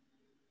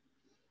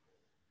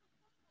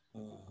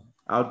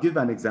 I'll give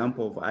an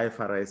example of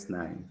IFRS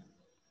 9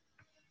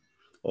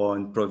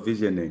 on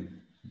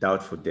provisioning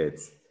doubtful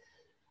debts,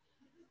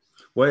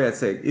 where I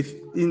say, if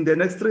in the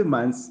next 3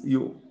 months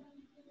you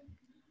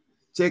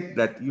check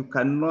that you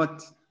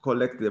cannot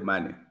collect the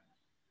money,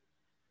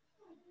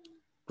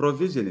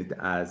 provision it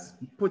as,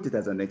 put it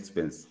as an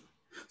expense.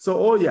 So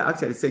all you're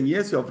actually saying,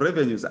 yes, your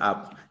revenues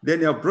up,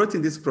 then you're brought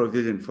in this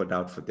provision for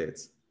doubtful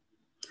debts.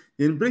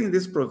 In bringing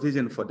this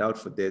provision for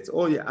doubtful debts,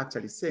 all you're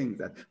actually saying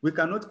that we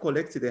cannot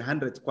collect the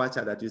 100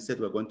 kwacha that you said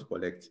we're going to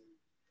collect.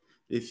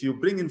 If you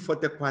bring in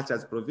 40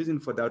 kwachas provision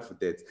for doubtful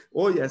debts,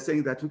 all you're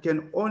saying that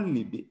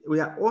we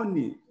are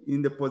only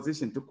in the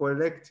position to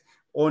collect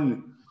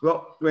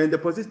we're in the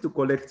position to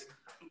collect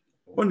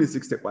only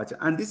 60 kwacha.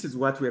 And this is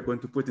what we are going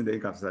to put in the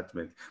income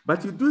statement.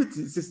 But you do it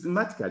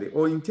systematically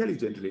or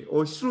intelligently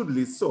or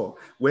shrewdly so,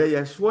 where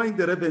you're showing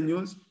the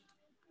revenues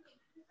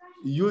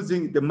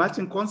using the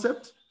matching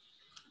concept,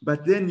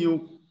 but then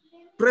you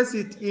press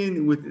it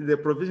in with the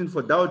provision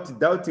for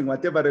doubting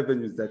whatever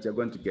revenues that you're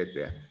going to get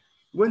there.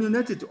 When you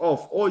net it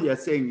off, all you're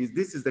saying is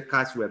this is the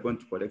cash we're going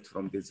to collect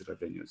from these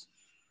revenues.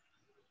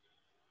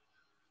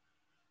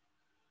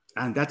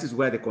 And that is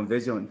where the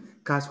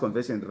cash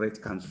conversion rate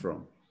comes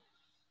from.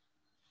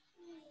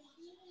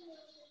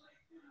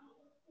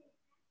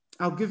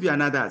 I'll give you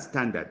another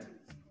standard.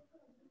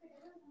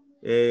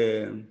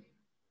 IS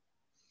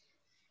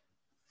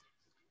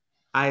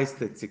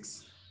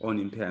 36 on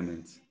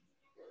impairment.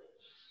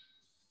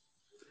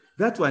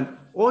 That one,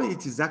 all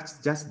it is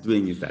actually just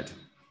doing is that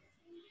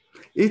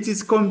it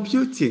is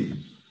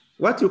computing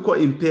what you call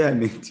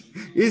impairment,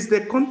 is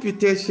the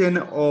computation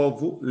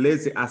of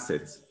lazy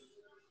assets.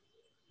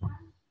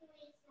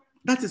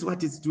 That is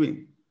what it's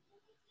doing.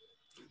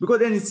 Because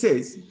then it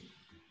says,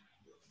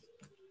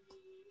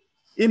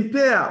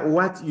 impair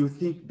what you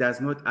think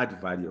does not add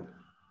value.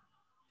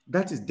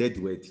 That is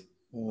dead weight.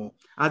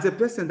 As a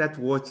person that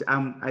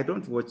I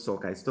don't watch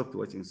soccer. I stopped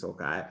watching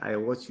soccer. I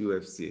watch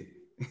UFC,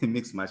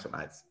 mixed martial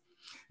arts.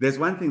 There's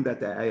one thing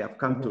that I have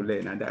come to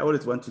learn, and I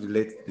always want to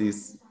relate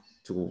this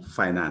to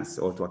finance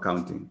or to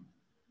accounting.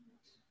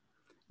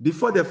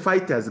 Before the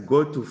fighters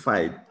go to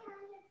fight,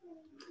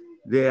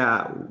 they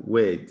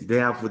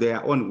have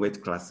their own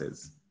weight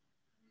classes.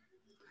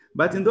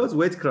 But in those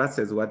weight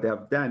classes, what they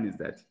have done is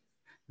that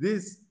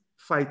these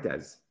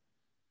fighters,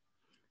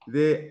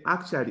 they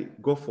actually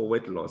go for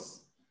weight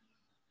loss.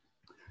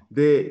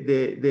 They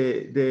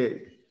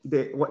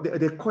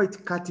call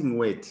it cutting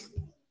weight.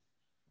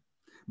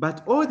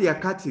 But all they are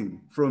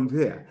cutting from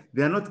there,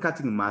 they are not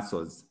cutting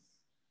muscles.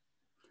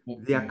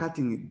 They are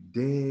cutting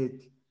dead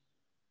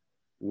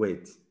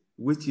weight,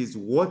 which is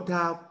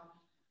water,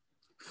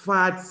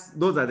 fats.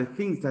 Those are the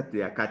things that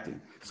they are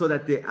cutting so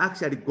that they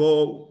actually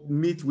go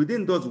meet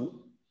within those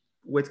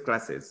weight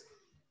classes.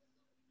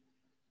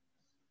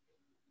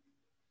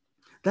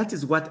 That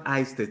is what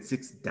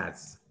I-36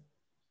 does.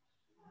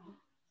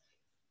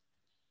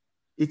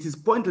 It is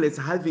pointless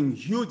having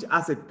huge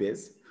asset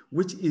base,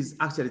 which is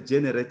actually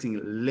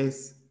generating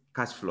less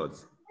cash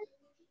flows.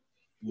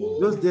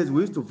 Those days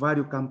we used to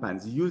value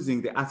companies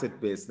using the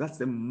asset base. That's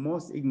the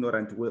most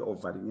ignorant way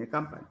of valuing a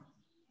company.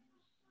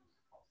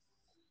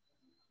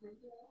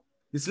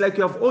 It's like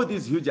you have all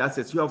these huge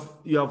assets. You have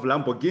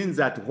Lamborghinis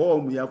at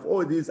home. You have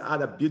all these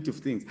other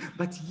beautiful things,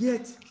 but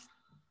yet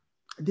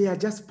they are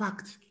just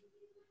parked.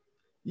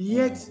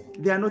 Yet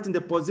they are not in the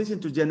position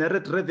to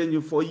generate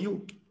revenue for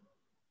you.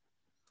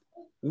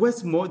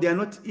 What's more, they are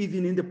not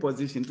even in the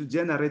position to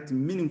generate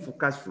meaningful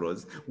cash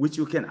flows, which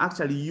you can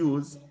actually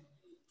use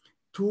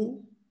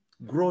to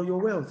grow your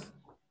wealth.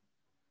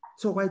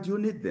 So why do you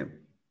need them?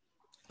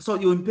 So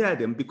you impair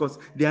them because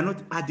they are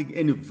not adding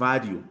any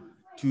value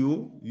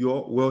to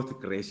your wealth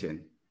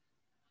creation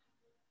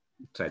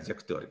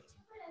trajectory.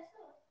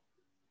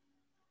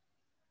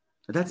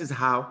 That is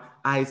how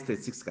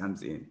I-36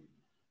 comes in.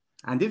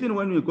 And even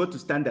when we go to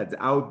standards,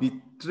 I'll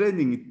be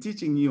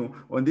teaching you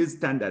on these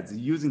standards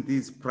using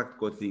these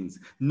practical things,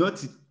 not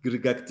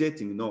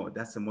regurgitating. No,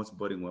 that's the most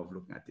boring way of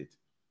looking at it.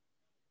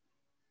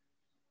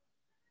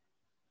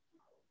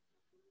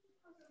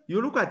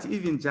 You look at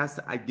even just,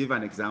 I give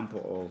an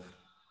example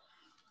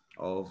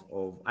of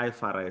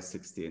IFRS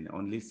 16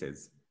 on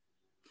leases.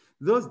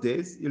 Those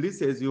days,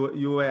 leases, you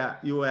were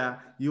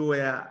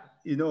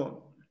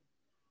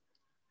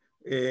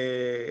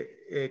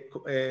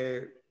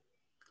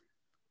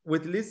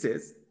with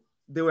leases,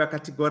 they were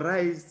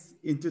categorized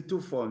into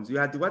two forms. You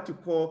had what you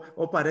call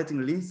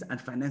operating lease and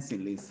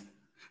financing lease.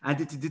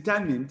 And it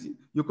determined,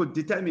 you could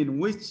determine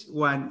which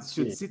one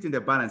should sit in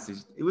the balance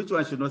sheet, which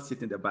one should not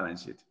sit in the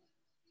balance sheet.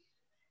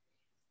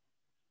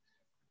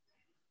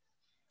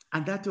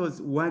 And that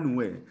was one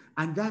way.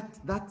 And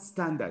that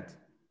standard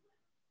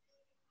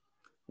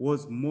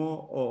was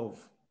more of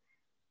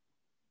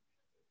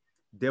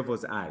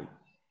devil's eye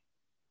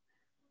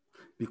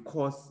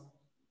because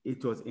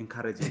it was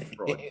encouraging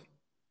fraud.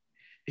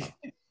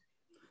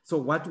 So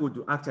what would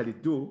you actually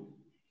do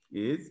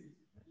is,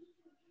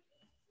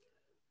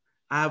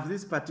 I have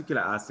this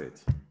particular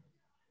asset.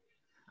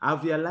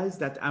 I've realized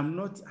that I'm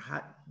not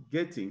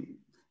getting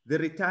the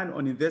return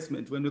on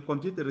investment. When we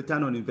compute the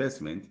return on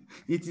investment,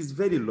 it is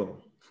very low.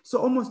 So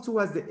almost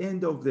towards the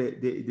end of the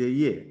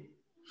year,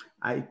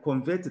 I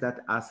convert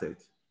that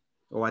asset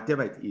or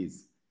whatever it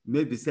is,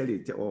 maybe sell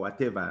it or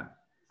whatever,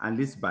 and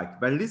lease back.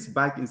 But lease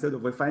back instead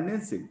of a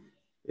financing,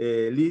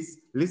 lease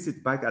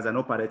it back as an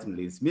operating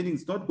lease, meaning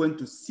it's not going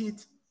to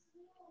sit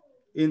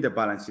in the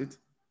balance sheet.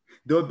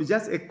 There will be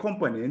just a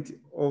component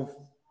of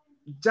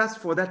just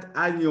for that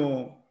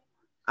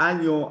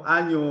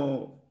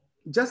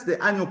just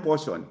the annual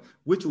portion,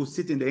 which will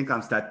sit in the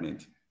income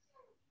statement.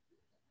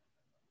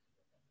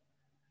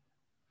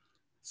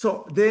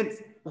 So then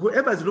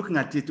whoever is looking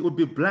at it will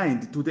be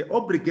blind to the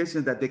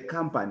obligations that the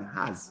company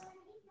has.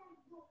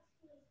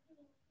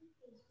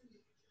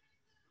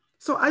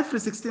 So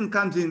IFRS 16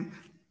 comes in,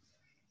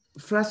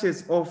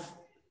 flashes off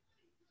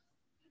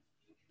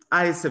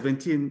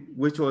I-17,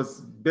 which was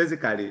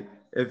basically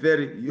a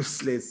very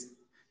useless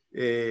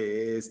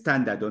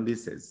standard on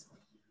leases.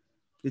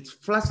 It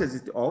flashes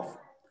it off,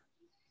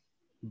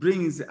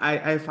 brings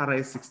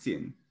IFRS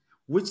 16,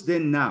 which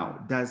then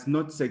now does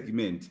not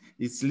segment.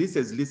 It's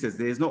leases.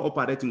 There is no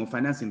operating or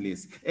financing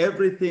lease.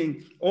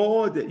 Everything,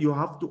 you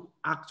have to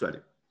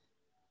actually,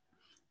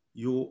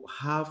 you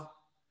have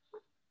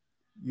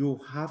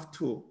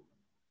to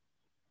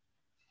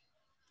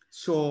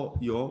show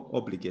your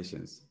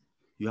obligations.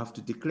 You have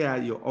to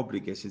declare your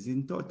obligations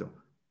in total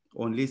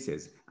on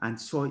leases and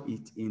show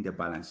it in the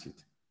balance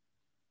sheet.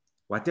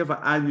 Whatever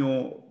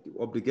annual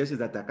obligations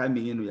that are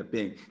coming in, we are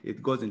paying,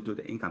 it goes into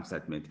the income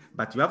statement.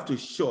 But you have to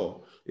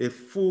show a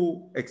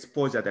full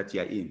exposure that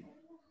you are in.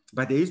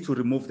 But they used to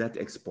remove that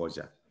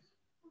exposure.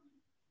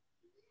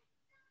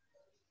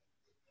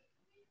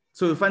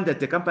 So you find that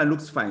the company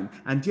looks fine,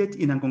 and yet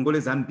in Conceptual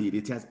Zambia,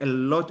 it has a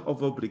lot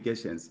of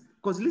obligations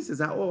because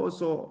leases are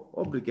also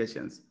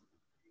obligations.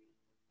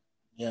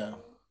 Yeah.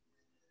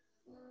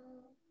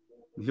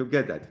 You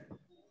get that?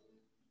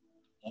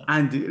 Yeah.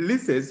 And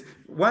leases,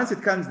 once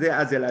it comes there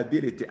as a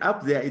liability,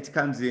 up there it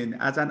comes in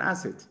as an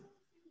asset.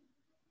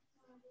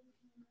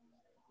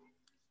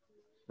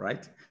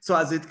 Right? So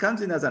as it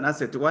comes in as an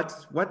asset,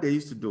 what they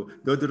used to do,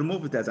 they would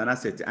remove it as an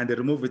asset and they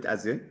remove it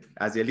as a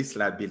lease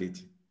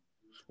liability.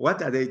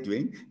 What are they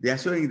doing? They are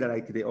showing that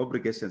like the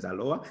obligations are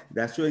lower.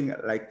 They are showing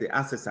like the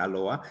assets are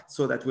lower,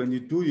 so that when you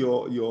do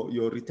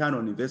your return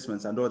on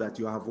investments and all that,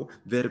 you have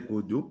very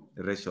good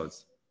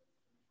ratios.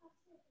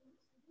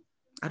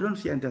 I don't know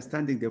if you're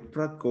understanding the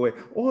practical way.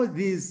 All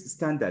these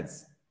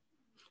standards,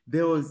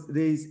 there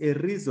is a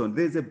reason,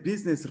 there's a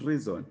business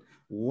reason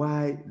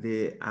why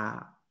they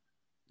are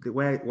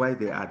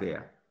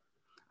there.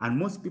 And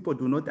most people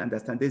do not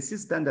understand. They see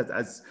standards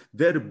as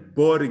very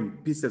boring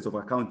pieces of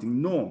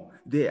accounting. No,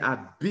 they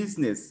are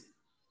business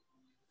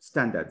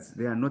standards.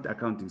 They are not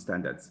accounting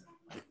standards.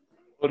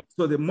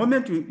 So the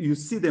moment you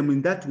see them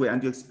in that way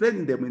and you're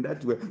explaining them in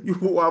that way, you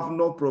have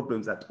no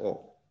problems at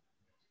all.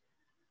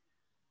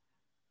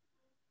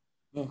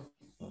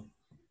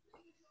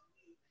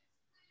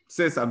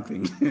 Say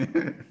something.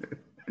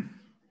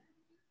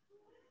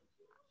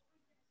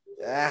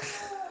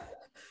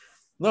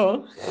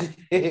 No.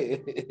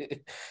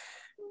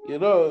 You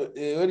know,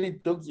 when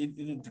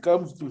it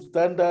comes to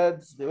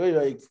standards, the way you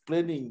are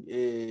explaining,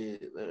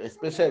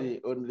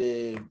 especially on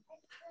the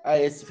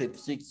IS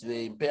 56,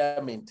 the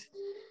impairment,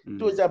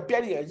 it was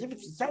appearing as if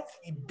it's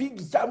something big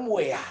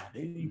somewhere.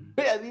 They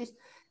impair this.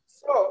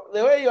 So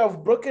the way you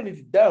have broken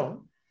it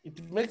down,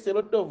 it makes a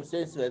lot of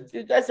sense that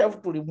you just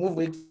have to remove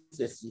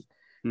excess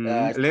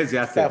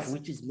stuff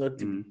which is not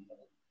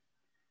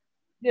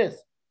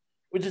yes,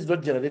 which is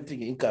not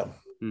generating income.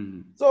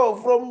 So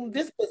from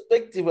this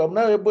perspective, I'm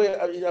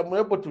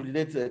able to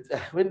relate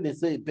that when they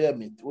say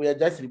impairment, we are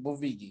just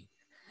removing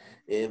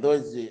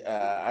those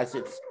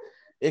assets,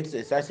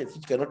 excess assets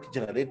which cannot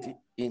generate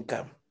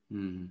income.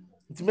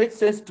 It makes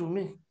sense to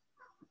me.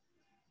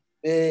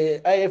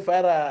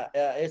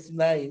 IFRS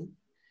 9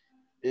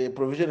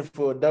 provision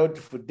for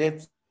doubtful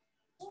debts.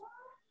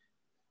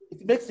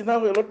 It makes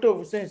now a lot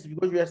of sense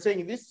because we are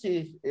saying this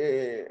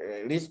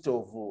list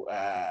of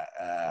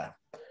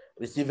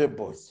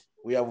receivables.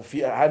 We have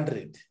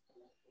 100,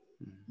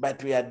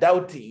 but we are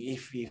doubting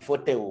if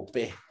 40 will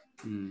pay.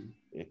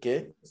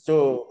 Okay,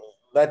 so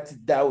that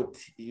doubt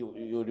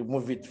you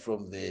remove it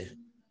from the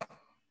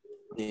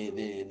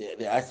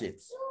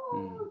assets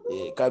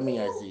coming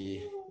as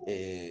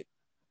a.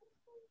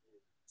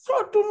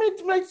 So to me,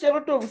 it makes a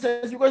lot of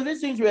sense because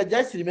these things we are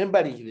just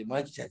remembering the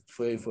market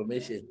for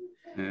information.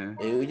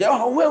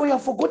 Where we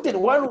have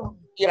forgotten one.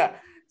 Yeah.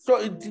 So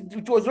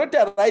it was not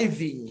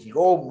arriving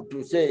home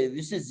to say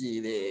this is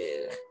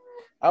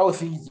how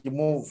things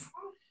move,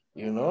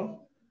 you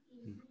know.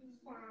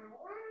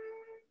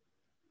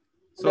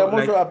 So I'm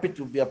also happy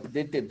to be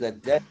updated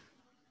that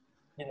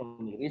you know,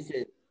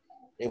 recent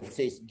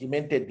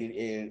implemented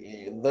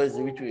those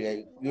which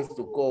we used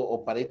to call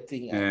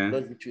operating and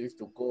those which we used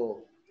to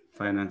call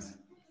finance.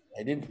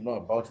 I didn't know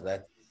about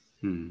that.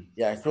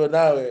 Yeah, so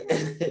now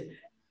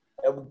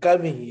I'm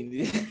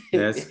coming.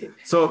 Yes.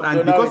 So, and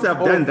so because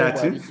I've done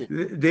that,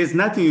 there's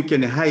nothing you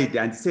can hide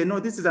and say, no,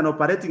 this is an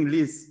operating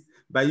lease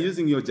by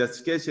using your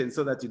justification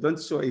so that you don't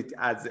show it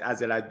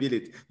as a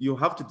liability. You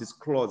have to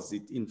disclose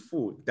it in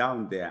full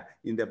down there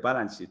in the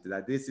balance sheet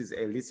that this is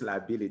a lease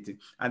liability.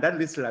 And that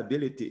lease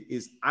liability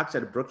is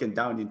actually broken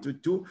down into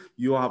two.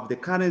 You have the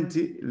current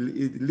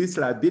lease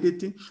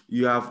liability.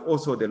 You have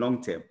also the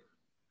long term.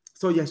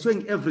 So you're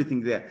showing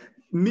everything there,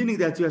 meaning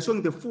that you are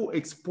showing the full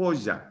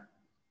exposure.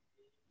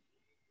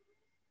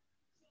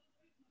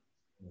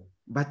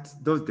 But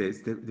those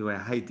days, they were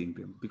hiding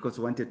them because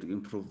we wanted to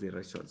improve the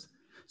ratios.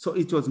 So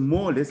it was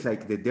more or less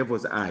like the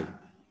devil's eye.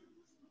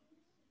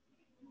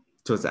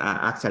 It was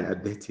actually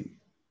abetting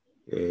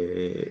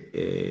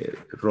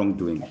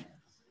wrongdoing.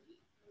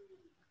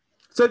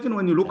 So even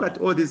when you look at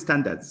all these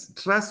standards,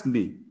 trust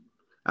me,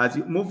 as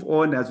you move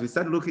on, as we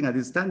start looking at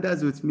these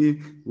standards with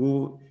me,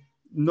 we'll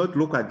not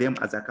look at them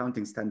as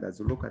accounting standards,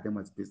 we'll look at them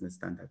as business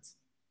standards.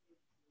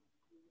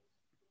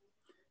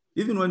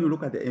 Even when you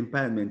look at the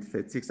impairment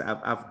 36,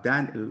 I've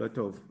done a lot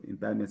of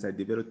impairments. I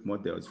developed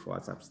models for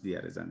our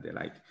subsidiaries and the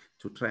like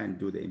to try and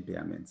do the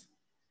impairments.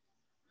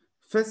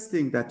 First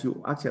thing that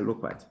you actually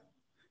look at,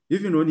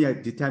 even when you're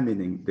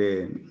determining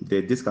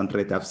the discount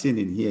rate, I've seen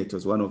in here, it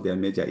was one of their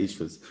major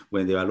issues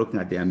when they were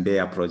looking at the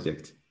Mbeya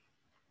project.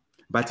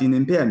 But in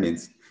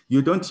impairments,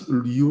 you don't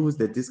use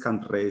the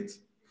discount rate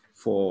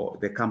for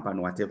the company,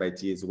 whatever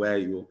it is, where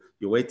you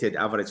weighted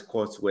average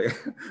cost,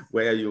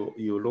 where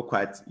you look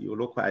at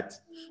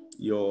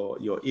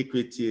your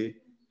equity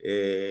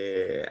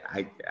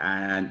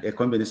and a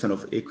combination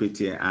of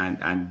equity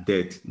and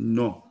debt.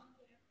 No.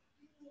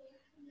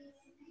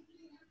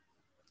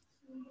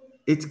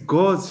 It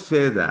goes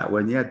further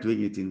when you're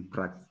doing it in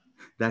practice,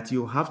 that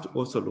you have to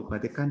also look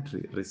at the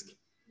country risk,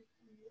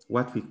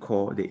 what we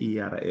call the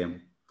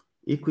ERM,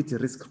 equity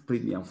risk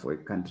premium for a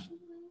country.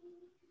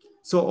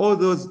 So all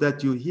those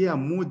that you hear,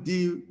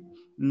 Moody,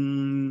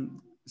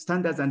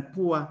 Standards and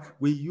Poor,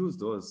 we use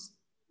those.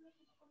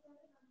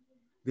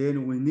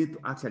 Then we need to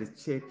actually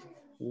check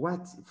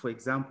what, for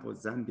example,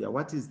 Zambia,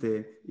 what is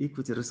the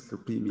equity risk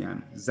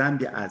premium,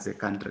 Zambia as a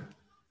country.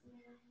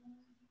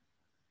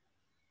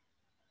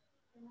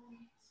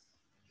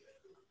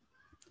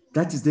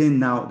 That is then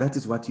now, that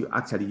is what you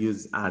actually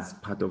use as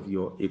part of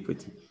your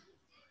equity.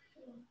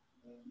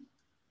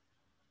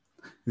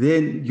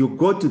 Then you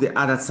go to the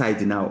other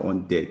side now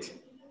on debt.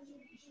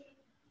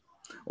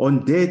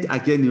 On debt,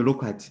 again, you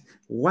look at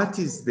what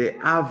is the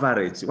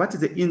average, what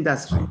is the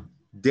industry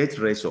debt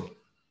ratio,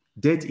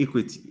 debt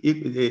equity,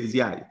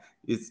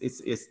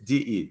 It's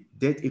DE,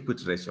 debt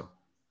equity ratio.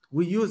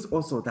 We use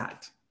also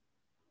that.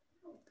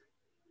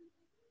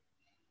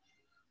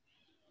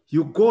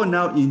 You go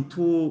now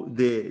into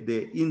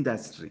the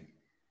industry.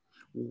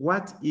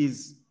 What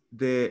is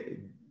the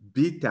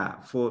beta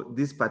for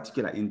this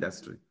particular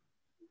industry?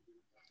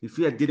 If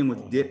we are dealing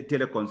with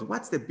telecoms,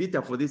 what's the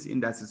beta for this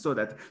industry so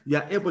that you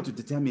are able to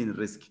determine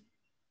risk?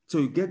 So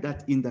you get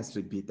that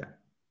industry beta.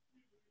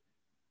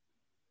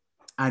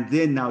 And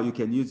then now you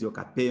can use your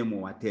CAPM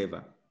or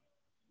whatever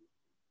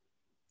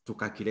to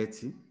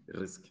calculate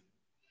risk.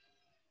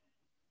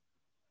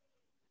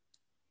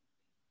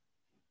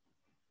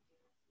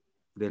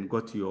 Then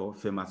go to your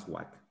famous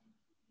WAT.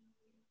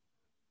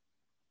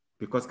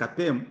 Because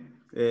CAPM,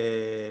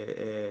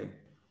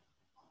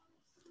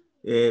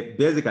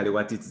 basically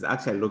what it's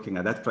actually looking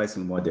at, that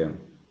pricing model,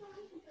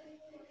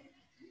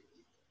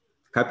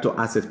 capital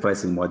asset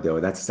pricing model,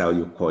 that's how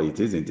you call it,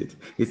 isn't it?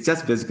 It's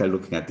just basically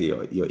looking at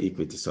your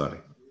equity, sorry.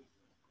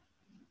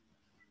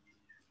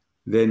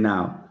 Then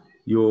now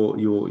you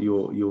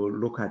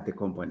look at the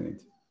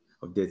component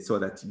of debt so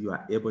that you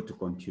are able to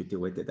compute the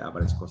weighted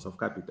average cost of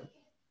capital.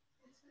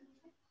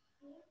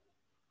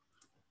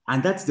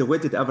 And that's the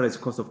weighted average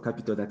cost of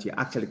capital that you're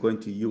actually going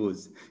to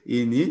use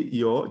in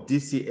your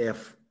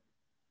DCF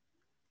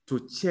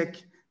to check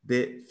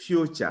the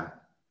future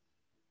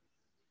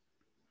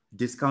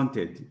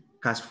discounted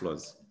cash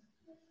flows.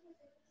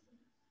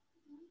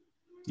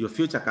 Your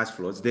future cash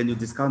flows, then you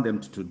discount them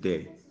to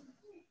today.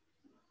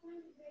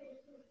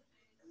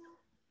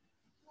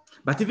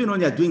 But even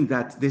when you're doing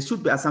that, there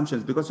should be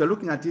assumptions because you're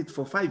looking at it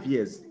for 5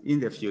 years in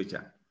the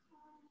future.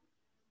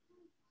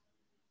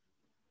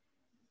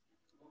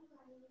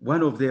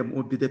 One of them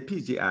would be the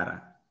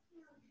PGR,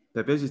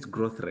 the basic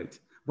growth rate.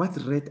 What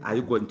rate are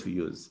you going to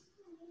use?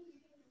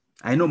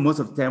 I know most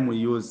of the time we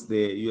use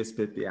the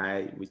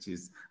USPPI, which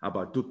is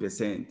about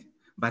 2%,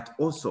 but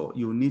also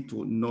you need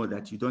to know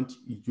that you don't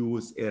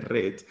use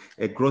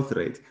a growth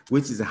rate,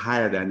 which is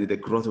higher than the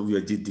growth of your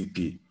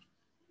GDP,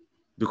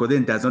 because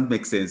then it doesn't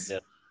make sense. Yeah.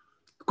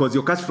 Because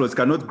your cash flows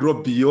cannot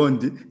grow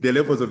beyond the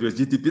levels of your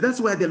GDP.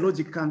 That's where the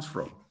logic comes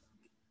from.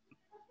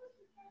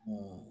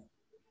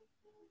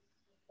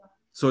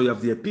 So you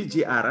have the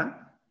PGR,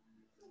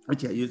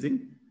 which you're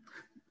using.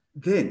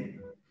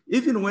 Then,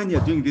 even when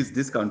you're doing these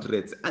discount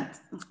rates, and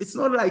it's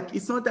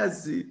not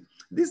as,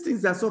 these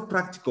things are so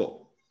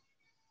practical.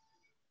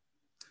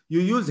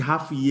 You use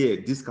half-year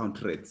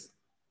discount rates,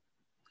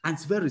 and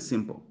it's very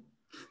simple.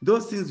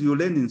 Those things you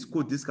learn in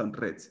school, discount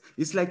rates,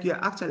 it's like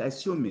you're actually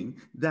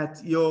assuming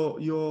that your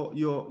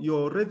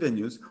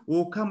revenues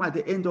will come at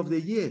the end of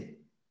the year.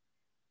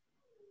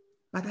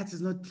 But that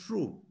is not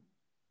true.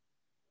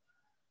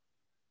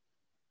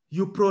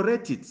 You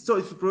prorate it. So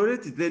if you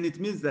prorate it, then it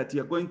means that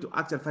you're going to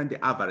actually find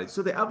the average.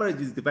 So the average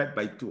is divided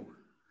by 2.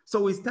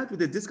 So we start with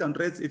the discount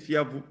rates. If you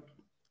have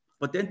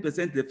for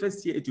 10%, the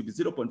first year it will be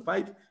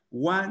 0.5,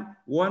 1,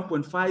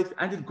 1.5,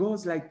 and it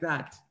goes like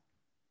that.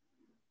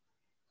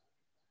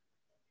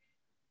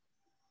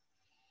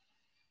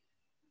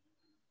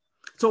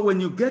 So when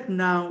you get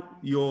now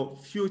your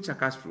future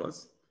cash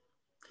flows,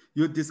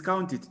 you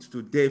discount it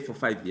today for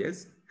 5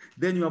 years.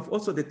 Then you have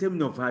also the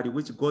terminal value,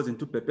 which goes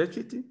into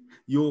perpetuity.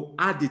 You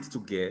add it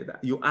together.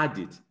 You add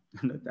it.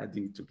 I'm not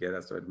adding it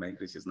together, so my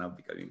English is now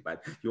becoming bad.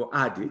 You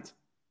add it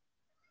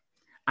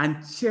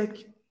and check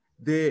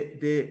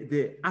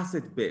the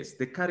asset base,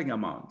 the carrying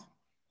amount.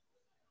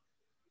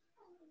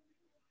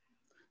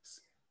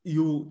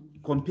 You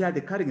compare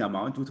the carrying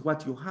amount with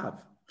what you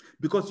have,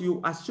 because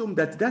you assume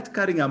that that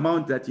carrying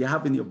amount that you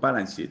have in your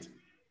balance sheet,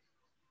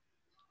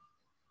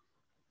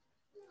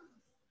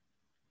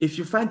 if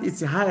you find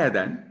it's higher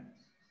than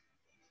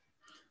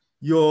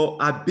your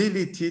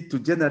ability to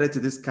generate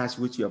this cash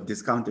which you have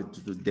discounted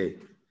today,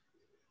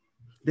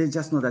 then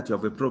just know that you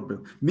have a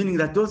problem. Meaning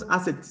that those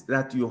assets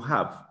that you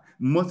have,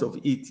 most of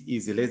it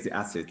is lazy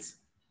assets.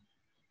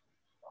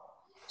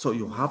 So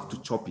you have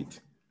to chop it.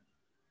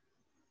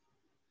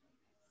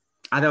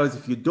 Otherwise,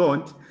 if you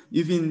don't,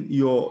 even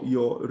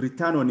your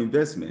return on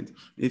investment,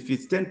 if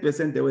it's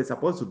 10% the way it's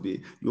supposed to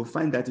be, you'll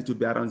find that it will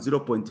be around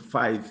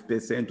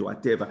 0.5% or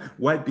whatever.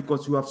 Why?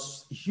 Because you have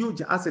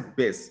huge asset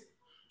base,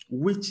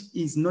 which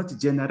is not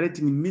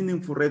generating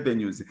meaningful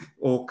revenues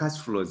or cash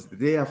flows.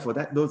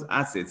 Therefore, those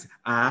assets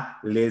are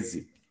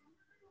lazy.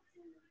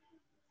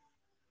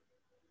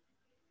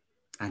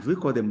 And we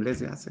call them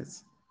lazy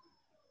assets.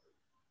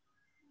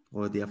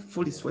 Or they are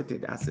fully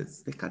sweated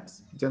assets. They can't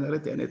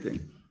generate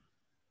anything.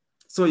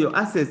 So your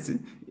assets,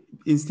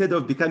 instead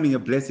of becoming a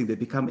blessing, they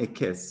become a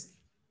curse.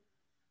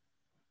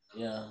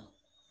 Yeah.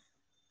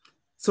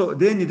 So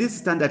then this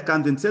standard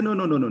comes and says,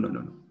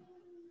 no.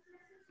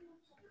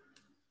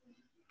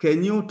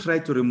 Can you try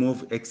to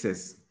remove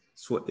excess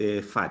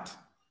fat?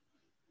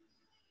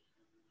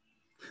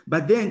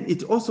 But then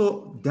it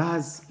also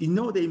does, you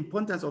know, the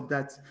importance of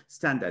that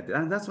standard.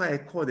 And that's why I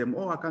call them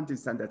all accounting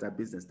standards are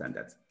business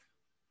standards.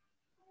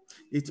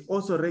 It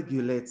also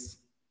regulates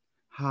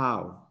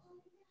how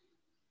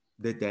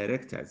the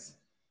directors,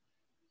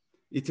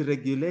 it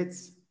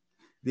regulates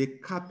the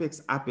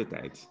CapEx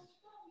appetite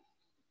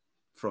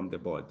from the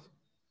board.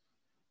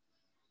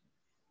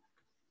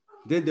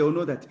 Then they will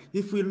know that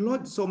if we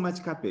load so much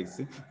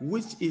capex,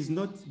 which is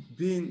not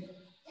being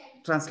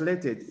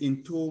translated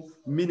into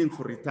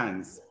meaningful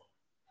returns,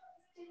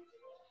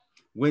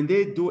 when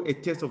they do a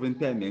test of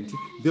impairment,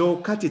 they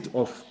will cut it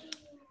off.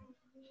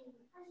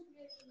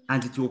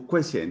 And it will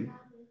question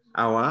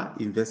our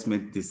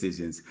investment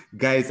decisions.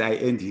 Guys, I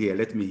end here.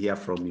 Let me hear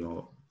from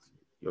your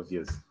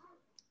views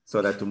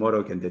so that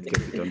tomorrow we can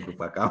dedicate it on group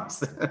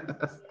accounts.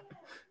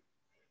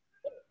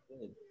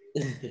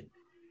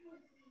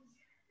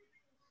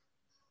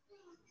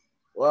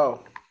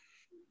 Wow.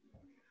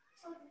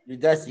 You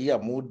just hear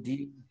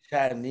Moody,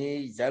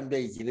 Shani,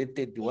 Zambia is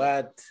related to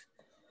what?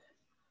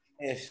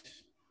 Yes.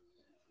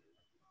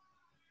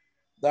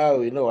 Now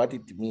we know what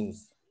it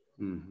means.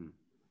 Mm-hmm.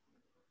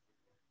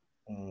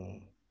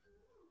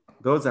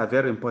 Those are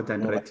very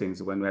important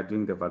ratings when we are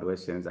doing the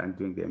valuations and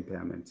doing the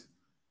impairment.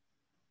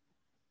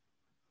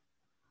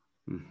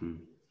 Mm-hmm.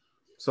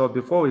 So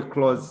before we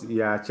close,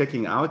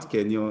 checking out,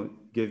 can you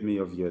give me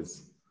your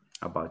views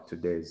about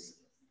today's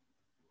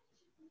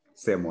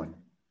sermon?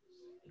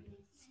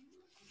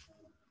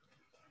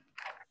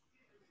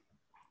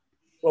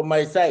 From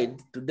my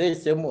side,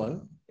 today's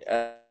sermon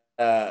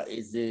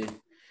is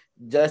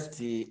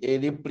just a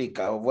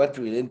replica of what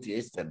we learned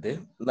yesterday.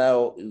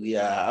 Now we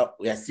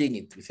are seeing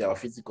it with our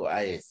physical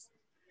eyes.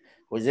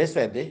 Because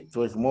yesterday it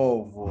was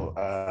more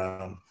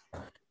of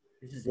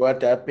this is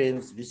what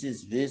happens, this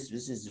is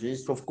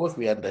this. Of course,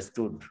 we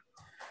understood.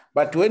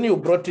 But when you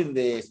brought in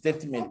the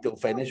statement of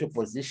financial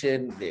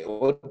position, the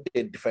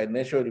audited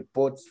financial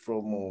reports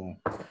from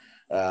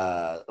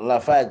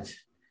Lafarge,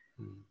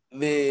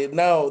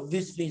 now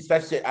this thing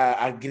starts to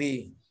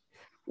agree.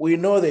 We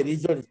know the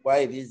reasons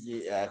why this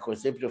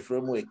conceptual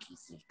framework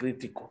is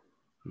critical.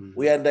 Mm-hmm.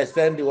 We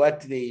understand what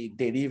they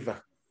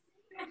deliver.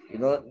 You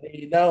know,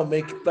 they now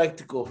make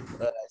practical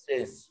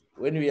sense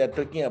when we are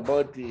talking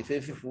about the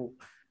faithful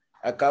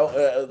account,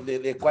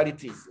 the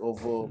qualities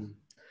of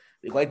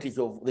the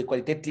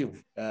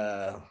qualitative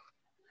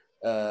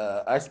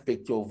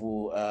aspect of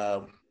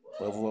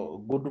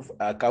good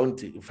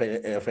accounting,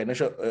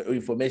 financial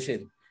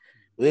information.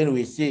 Then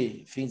we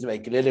see things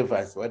like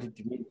relevance, what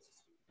it means.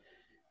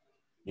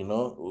 You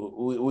know,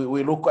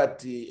 we look at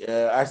the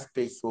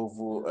aspects of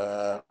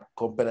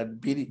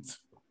comparability.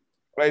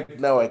 Right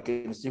now, I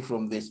can see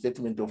from the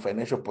statement of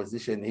financial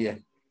position here,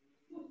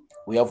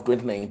 we have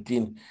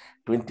 2019,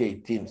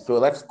 2018. So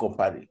that's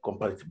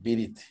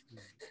comparability.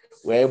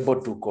 We're able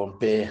to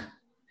compare.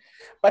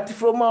 But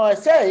from our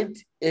side,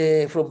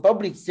 from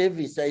public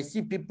service, I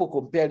see people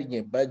comparing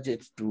a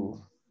budget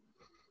to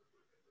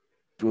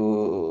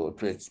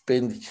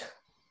expenditure.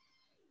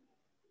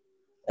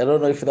 I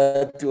don't know if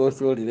that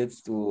also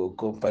relates to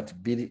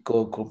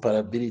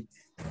comparability.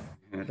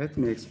 Let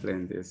me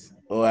explain this.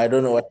 Oh, I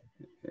don't know what.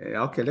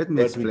 Okay, let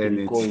me explain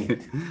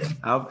it.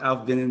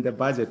 I've been in the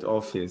budget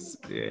office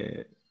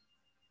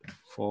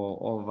for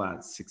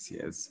over 6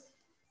 years.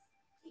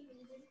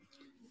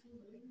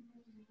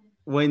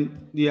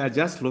 When you are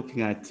just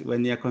looking at,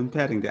 when you're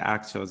comparing the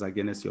actuals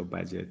against your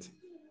budget,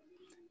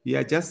 you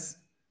are just,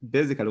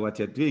 basically what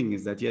you're doing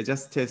is that you're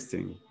just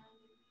testing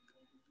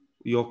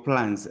your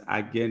plans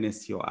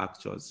against your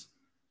actuals.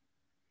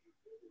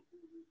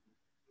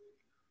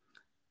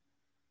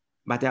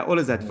 But I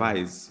always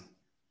advise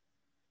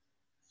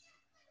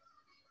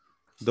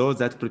those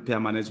that prepare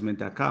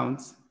management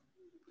accounts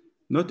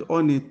not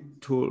only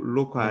to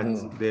look at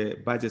the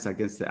budgets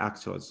against the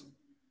actuals,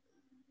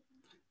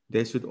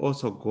 they should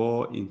also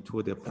go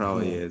into the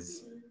prior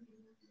years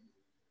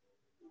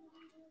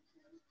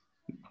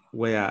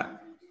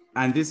where,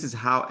 and this is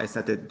how I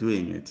started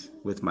doing it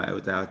with my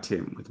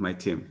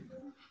team.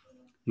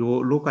 You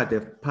will look at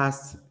the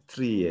past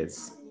 3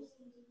 years.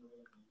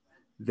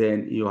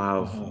 Then you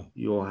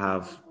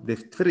have the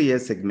 3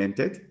 years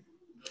segmented.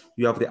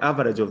 You have the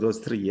average of those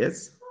 3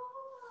 years.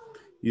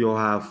 You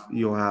have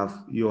your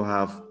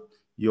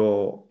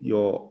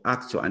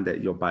actual and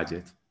your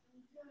budget.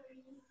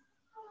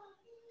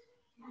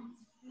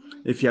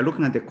 If you're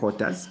looking at the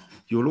quarters,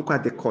 you look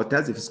at the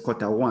quarters. If it's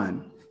quarter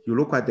one, you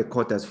look at the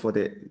quarters for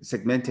the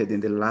segmented in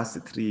the last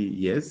 3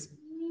 years.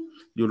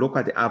 You look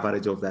at the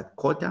average of that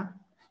quarter.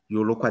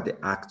 You look at the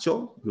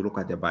actual. You look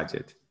at the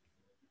budget.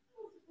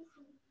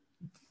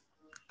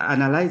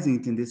 Analyzing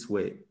it in this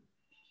way,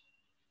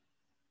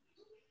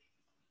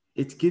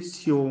 it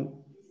gives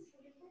you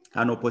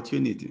an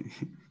opportunity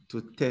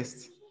to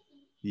test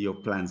your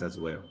plans as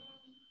well,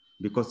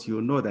 because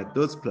you know that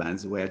those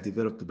plans were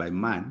developed by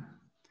man,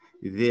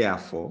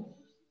 therefore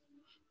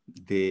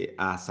they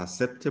are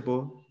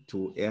susceptible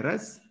to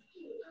errors,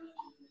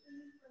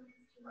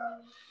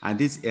 and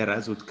these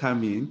errors would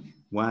come in,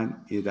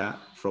 one, either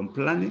from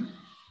planning,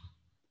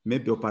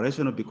 maybe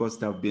operational, because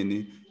there have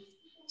been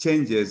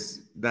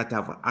changes that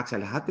have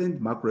actually happened,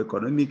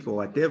 macroeconomic or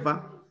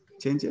whatever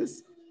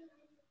changes.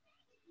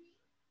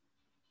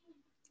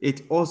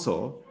 It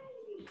also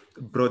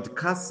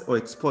broadcasts or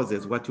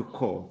exposes what you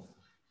call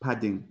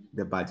padding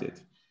the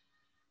budget.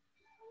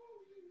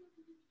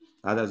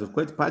 Others will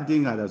call it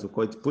padding, others will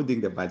call it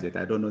pudding the budget.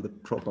 I don't know the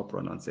proper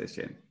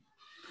pronunciation.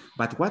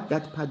 But what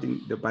that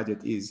padding the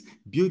budget is,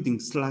 building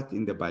slack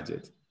in the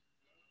budget.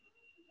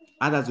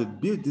 Others will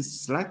build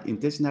this slack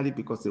intentionally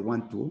because they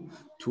want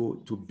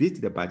to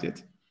beat the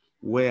budget,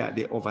 where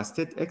they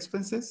overstate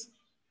expenses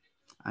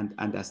and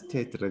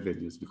understate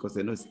revenues because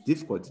they know it's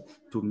difficult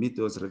to meet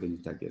those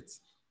revenue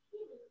targets.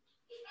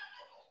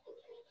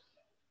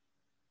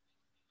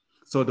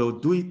 So they'll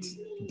do it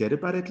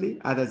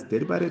deliberately, others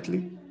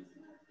deliberately,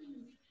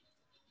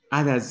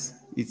 others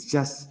it's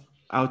just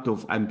out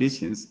of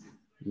ambitions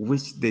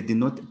which they did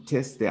not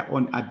test their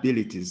own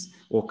abilities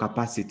or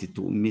capacity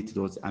to meet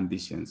those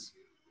ambitions.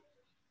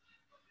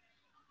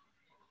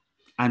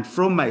 And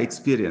from my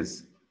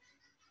experience,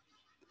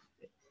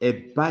 a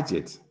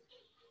budget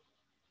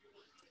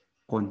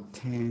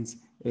contains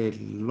a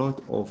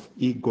lot of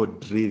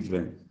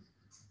ego-driven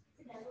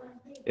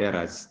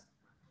errors.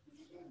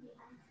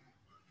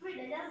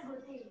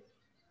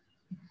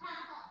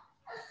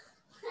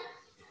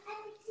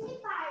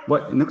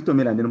 What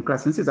nikutumira ndi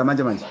mklasi nsiza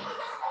manje manje.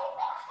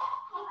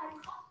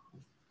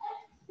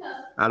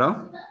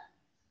 Hello?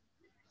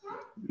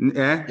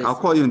 Yeah, I'll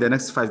call you in the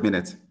next 5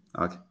 minutes.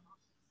 Okay.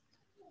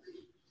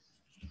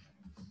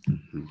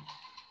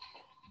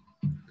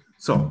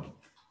 So,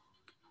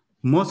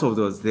 most of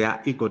those, they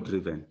are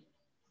ego-driven.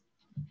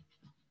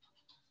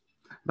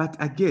 But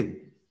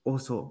again,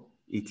 also,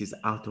 it is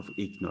out of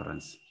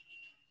ignorance.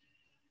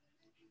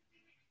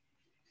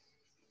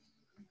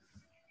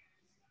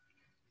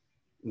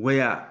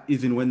 Where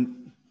even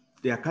when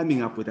they are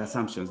coming up with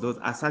assumptions, those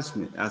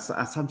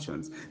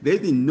assumptions, they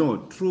didn't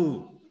know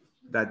true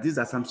that these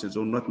assumptions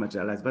will not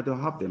materialize, but they'll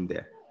have them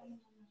there.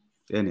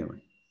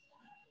 Anyway.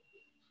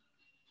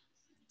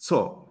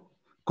 So,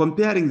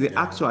 comparing the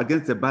actual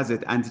against the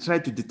budget and try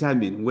to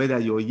determine whether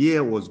your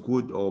year was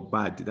good or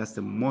bad, that's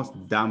the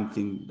most damn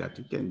thing that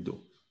you can do.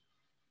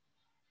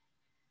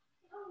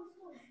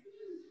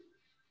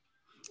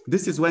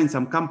 This is why in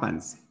some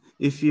companies,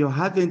 if you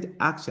haven't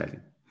actually,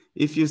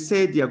 if you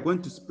said you're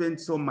going to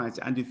spend so much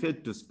and you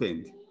failed to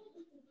spend,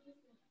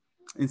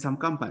 in some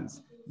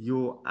companies,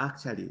 you'll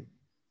actually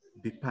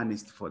be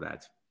punished for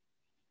that.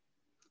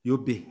 You'll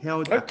be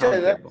held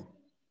accountable.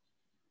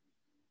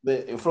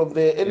 From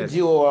the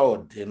NGO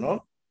world, you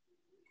know,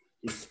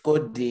 it's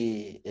called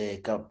the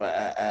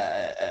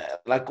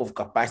lack of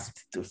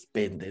capacity to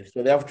spend.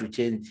 So they have to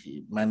change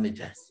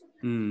managers.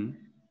 They're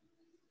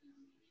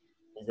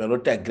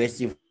not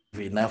aggressive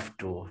enough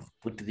to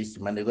put this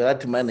money, because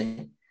that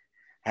money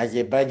has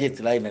a budget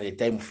line and a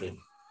time frame.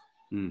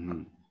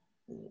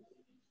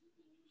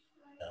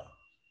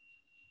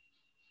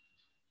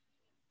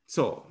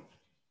 So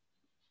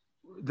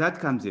that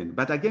comes in.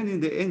 But again, in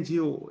the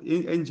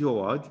NGO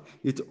world,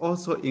 it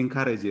also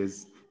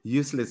encourages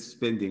useless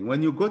spending.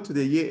 When you go to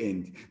the year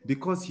end,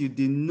 because you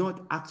did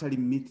not actually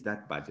meet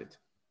that budget,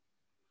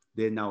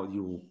 then now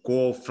you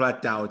go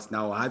flat out,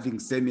 now having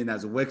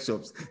seminars,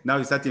 workshops. Now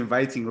you start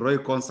inviting Roy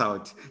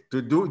Consult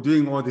to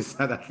doing all these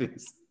other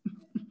things.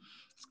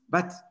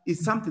 But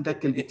it's something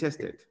that can be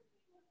tested.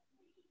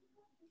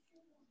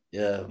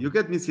 Yeah. You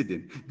get me,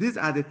 Sidney? These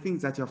are the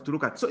things that you have to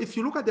look at. So if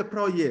you look at the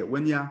prior year,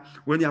 when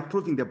you're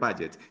approving the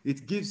budget,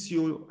 it gives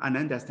you an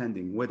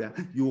understanding whether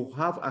you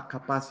have a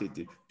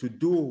capacity to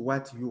do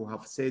what you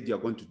have said you're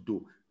going to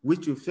do,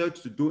 which you failed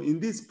to do in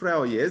these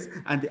prior years,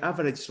 and the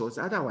average shows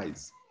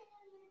otherwise.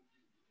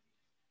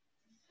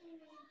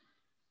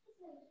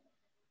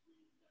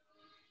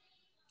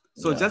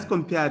 So just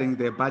comparing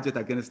the budget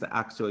against the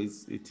actual,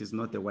 it is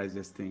not the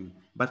wisest thing.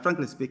 But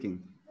frankly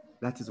speaking,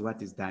 that is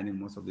what is done in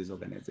most of these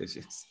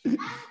organizations.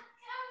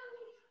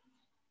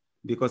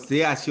 Because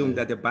they assume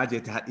that the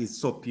budget is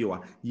so pure,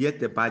 yet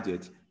the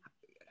budget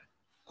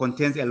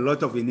contains a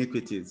lot of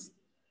iniquities.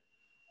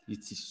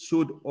 It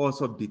should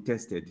also be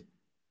tested.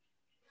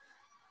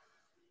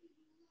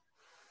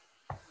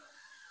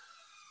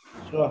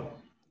 Sure.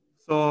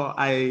 So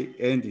I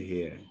end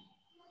here.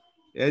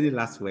 Any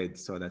last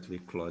words so that we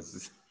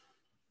close?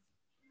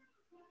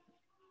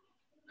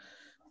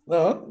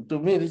 No, to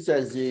me, this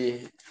has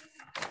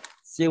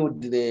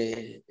sealed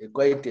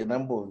quite a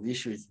number of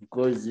issues,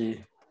 because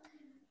when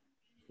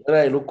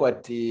I look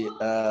at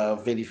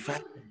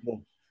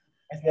verifiable,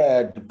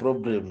 the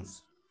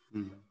problems,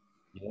 you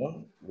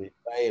know,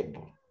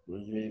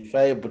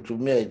 verifiable to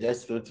me, I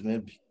just thought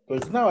maybe,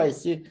 because now I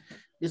see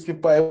these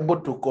people are able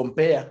to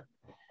compare,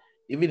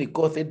 even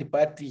call third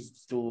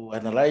parties to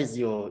analyze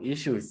your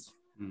issues.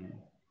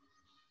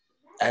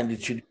 And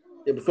it should,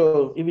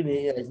 so even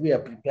as we are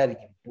preparing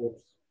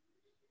reports,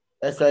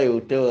 that's why you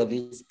tell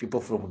these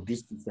people from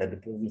districts and the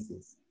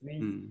provinces,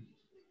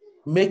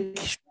 make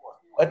sure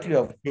what you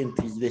have sent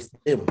is the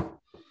same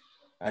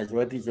as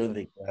what is on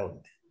the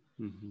ground.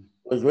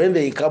 Because when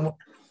they come,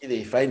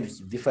 they find it's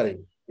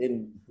different,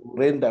 then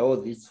render all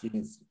these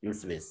things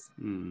useless.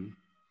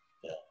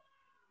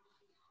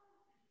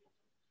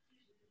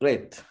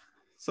 Great.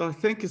 So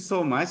thank you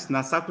so much.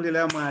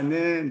 Nasakulila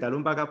mwane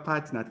ndalumbaga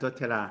part na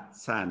totela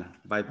sana.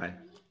 Bye bye.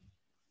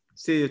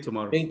 See you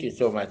tomorrow. Thank you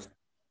so much.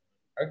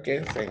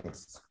 Okay,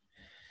 thanks.